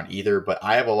second round either, but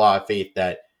I have a lot of faith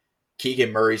that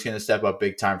Keegan Murray's going to step up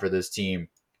big time for this team.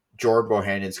 Jordan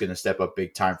Bohannon's going to step up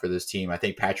big time for this team. I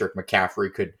think Patrick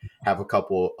McCaffrey could have a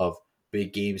couple of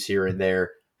big games here and there,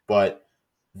 but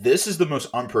this is the most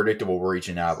unpredictable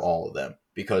region out of all of them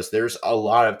because there's a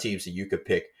lot of teams that you could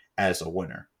pick as a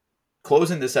winner.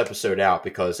 Closing this episode out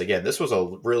because, again, this was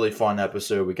a really fun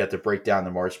episode. We got to break down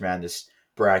the March Madness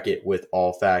bracket with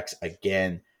all facts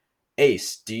again.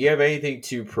 Ace, do you have anything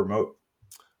to promote?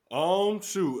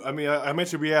 Shoot. I mean, I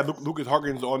mentioned we had Lucas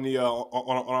Harkins on the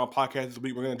on our podcast this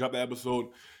week. We're gonna drop the episode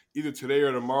either today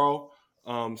or tomorrow.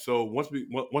 So once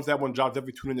that one drops,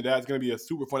 definitely tune into that. It's gonna be a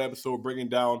super fun episode breaking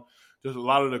down just a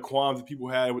lot of the qualms that people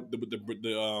had with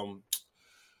the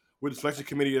selection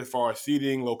committee as far as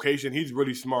seating, location. He's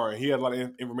really smart and he has a lot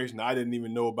of information that I didn't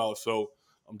even know about. So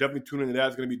I'm definitely tuning into that.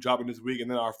 It's gonna be dropping this week,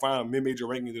 and then our final mid-major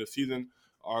rankings of the season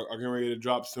are getting ready to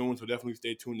drop soon. So definitely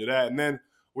stay tuned to that. And then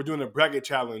we're doing a bracket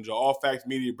challenge, an All Facts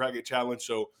Media bracket challenge.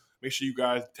 So make sure you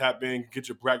guys tap in, get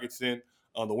your brackets in.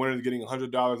 The winner is getting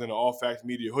 $100 in an All Facts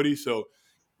Media hoodie. So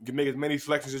you can make as many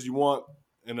selections as you want,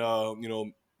 and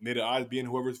may the odds be in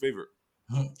whoever's favorite.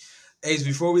 Ace,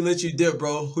 before we let you dip,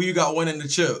 bro, who you got winning the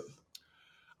chip?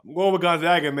 I'm going with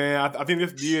Gonzaga, man. I think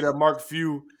this is the year that Mark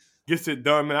Few gets it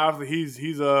done, man. Obviously,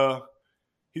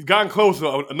 he's gotten close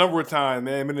a number of times,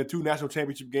 man. Been in 2 national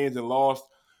championship games and lost.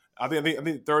 I think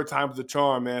the third time is the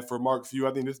charm, man, for Mark Few.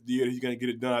 I think this is the year he's going to get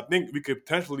it done. I think we could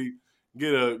potentially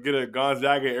get a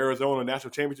Gonzaga Arizona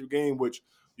national championship game, which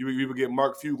we would get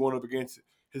Mark Few going up against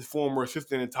his former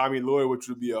assistant and Tommy Lloyd, which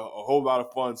would be a whole lot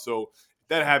of fun. So if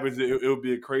that happens, it would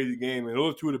be a crazy game. And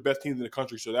those are 2 of the best teams in the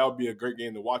country, so that would be a great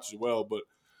game to watch as well. But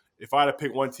if I had to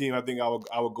pick one team, I think I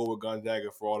would go with Gonzaga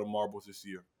for all the marbles this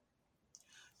year.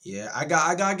 Yeah, I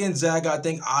got Gonzaga. I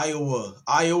think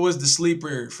Iowa's the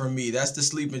sleeper for me. That's the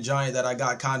sleeping giant that I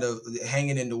got kind of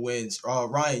hanging in the wings.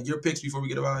 Ryan, your picks before we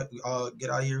get out of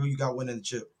here. Who you got winning the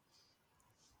chip?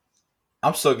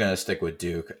 I'm still going to stick with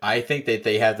Duke. I think that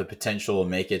they have the potential to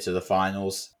make it to the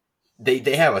finals. They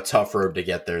have a tough road to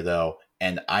get there, though.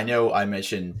 And I know I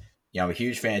mentioned, I'm a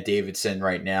huge fan of Davidson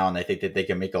right now, and I think that they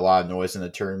can make a lot of noise in the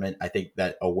tournament. I think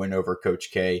that a win over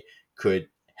Coach K could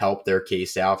help their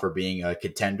case out for being a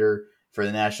contender for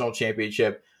the national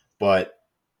championship. But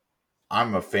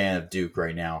I'm a fan of Duke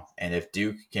right now. And if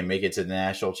Duke can make it to the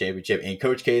national championship in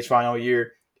Coach K's final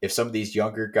year, if some of these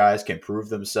younger guys can prove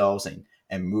themselves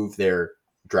and move their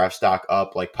draft stock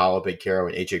up like Paolo Banchero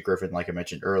and AJ Griffin, like I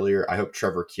mentioned earlier, I hope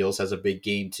Trevor Keels has a big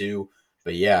game too.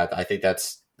 But yeah, I think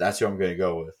that's who I'm going to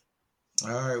go with. All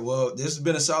right, well, this has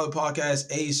been a solid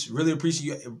podcast, Ace. Really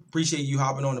appreciate you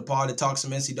hopping on the pod to talk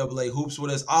some NCAA hoops with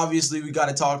us. Obviously, we got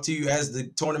to talk to you as the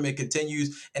tournament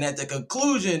continues, and at the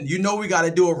conclusion, we got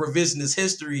to do a revisionist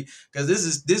history because this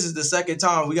is the second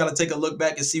time we got to take a look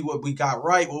back and see what we got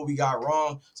right, what we got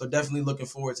wrong. So definitely looking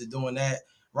forward to doing that.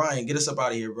 Ryan, get us up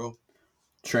out of here, bro.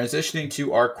 Transitioning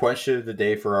to our question of the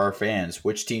day for our fans,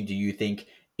 which team do you think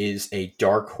is a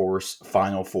dark horse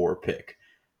Final Four pick?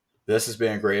 This has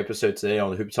been a great episode today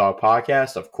on the Hoop Talk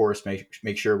podcast. Of course,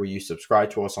 make sure you subscribe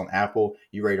to us on Apple.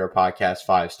 You rate our podcast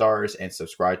 5 stars and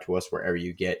subscribe to us wherever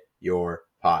you get your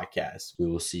podcasts. We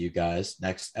will see you guys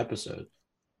next episode.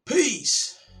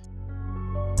 Peace.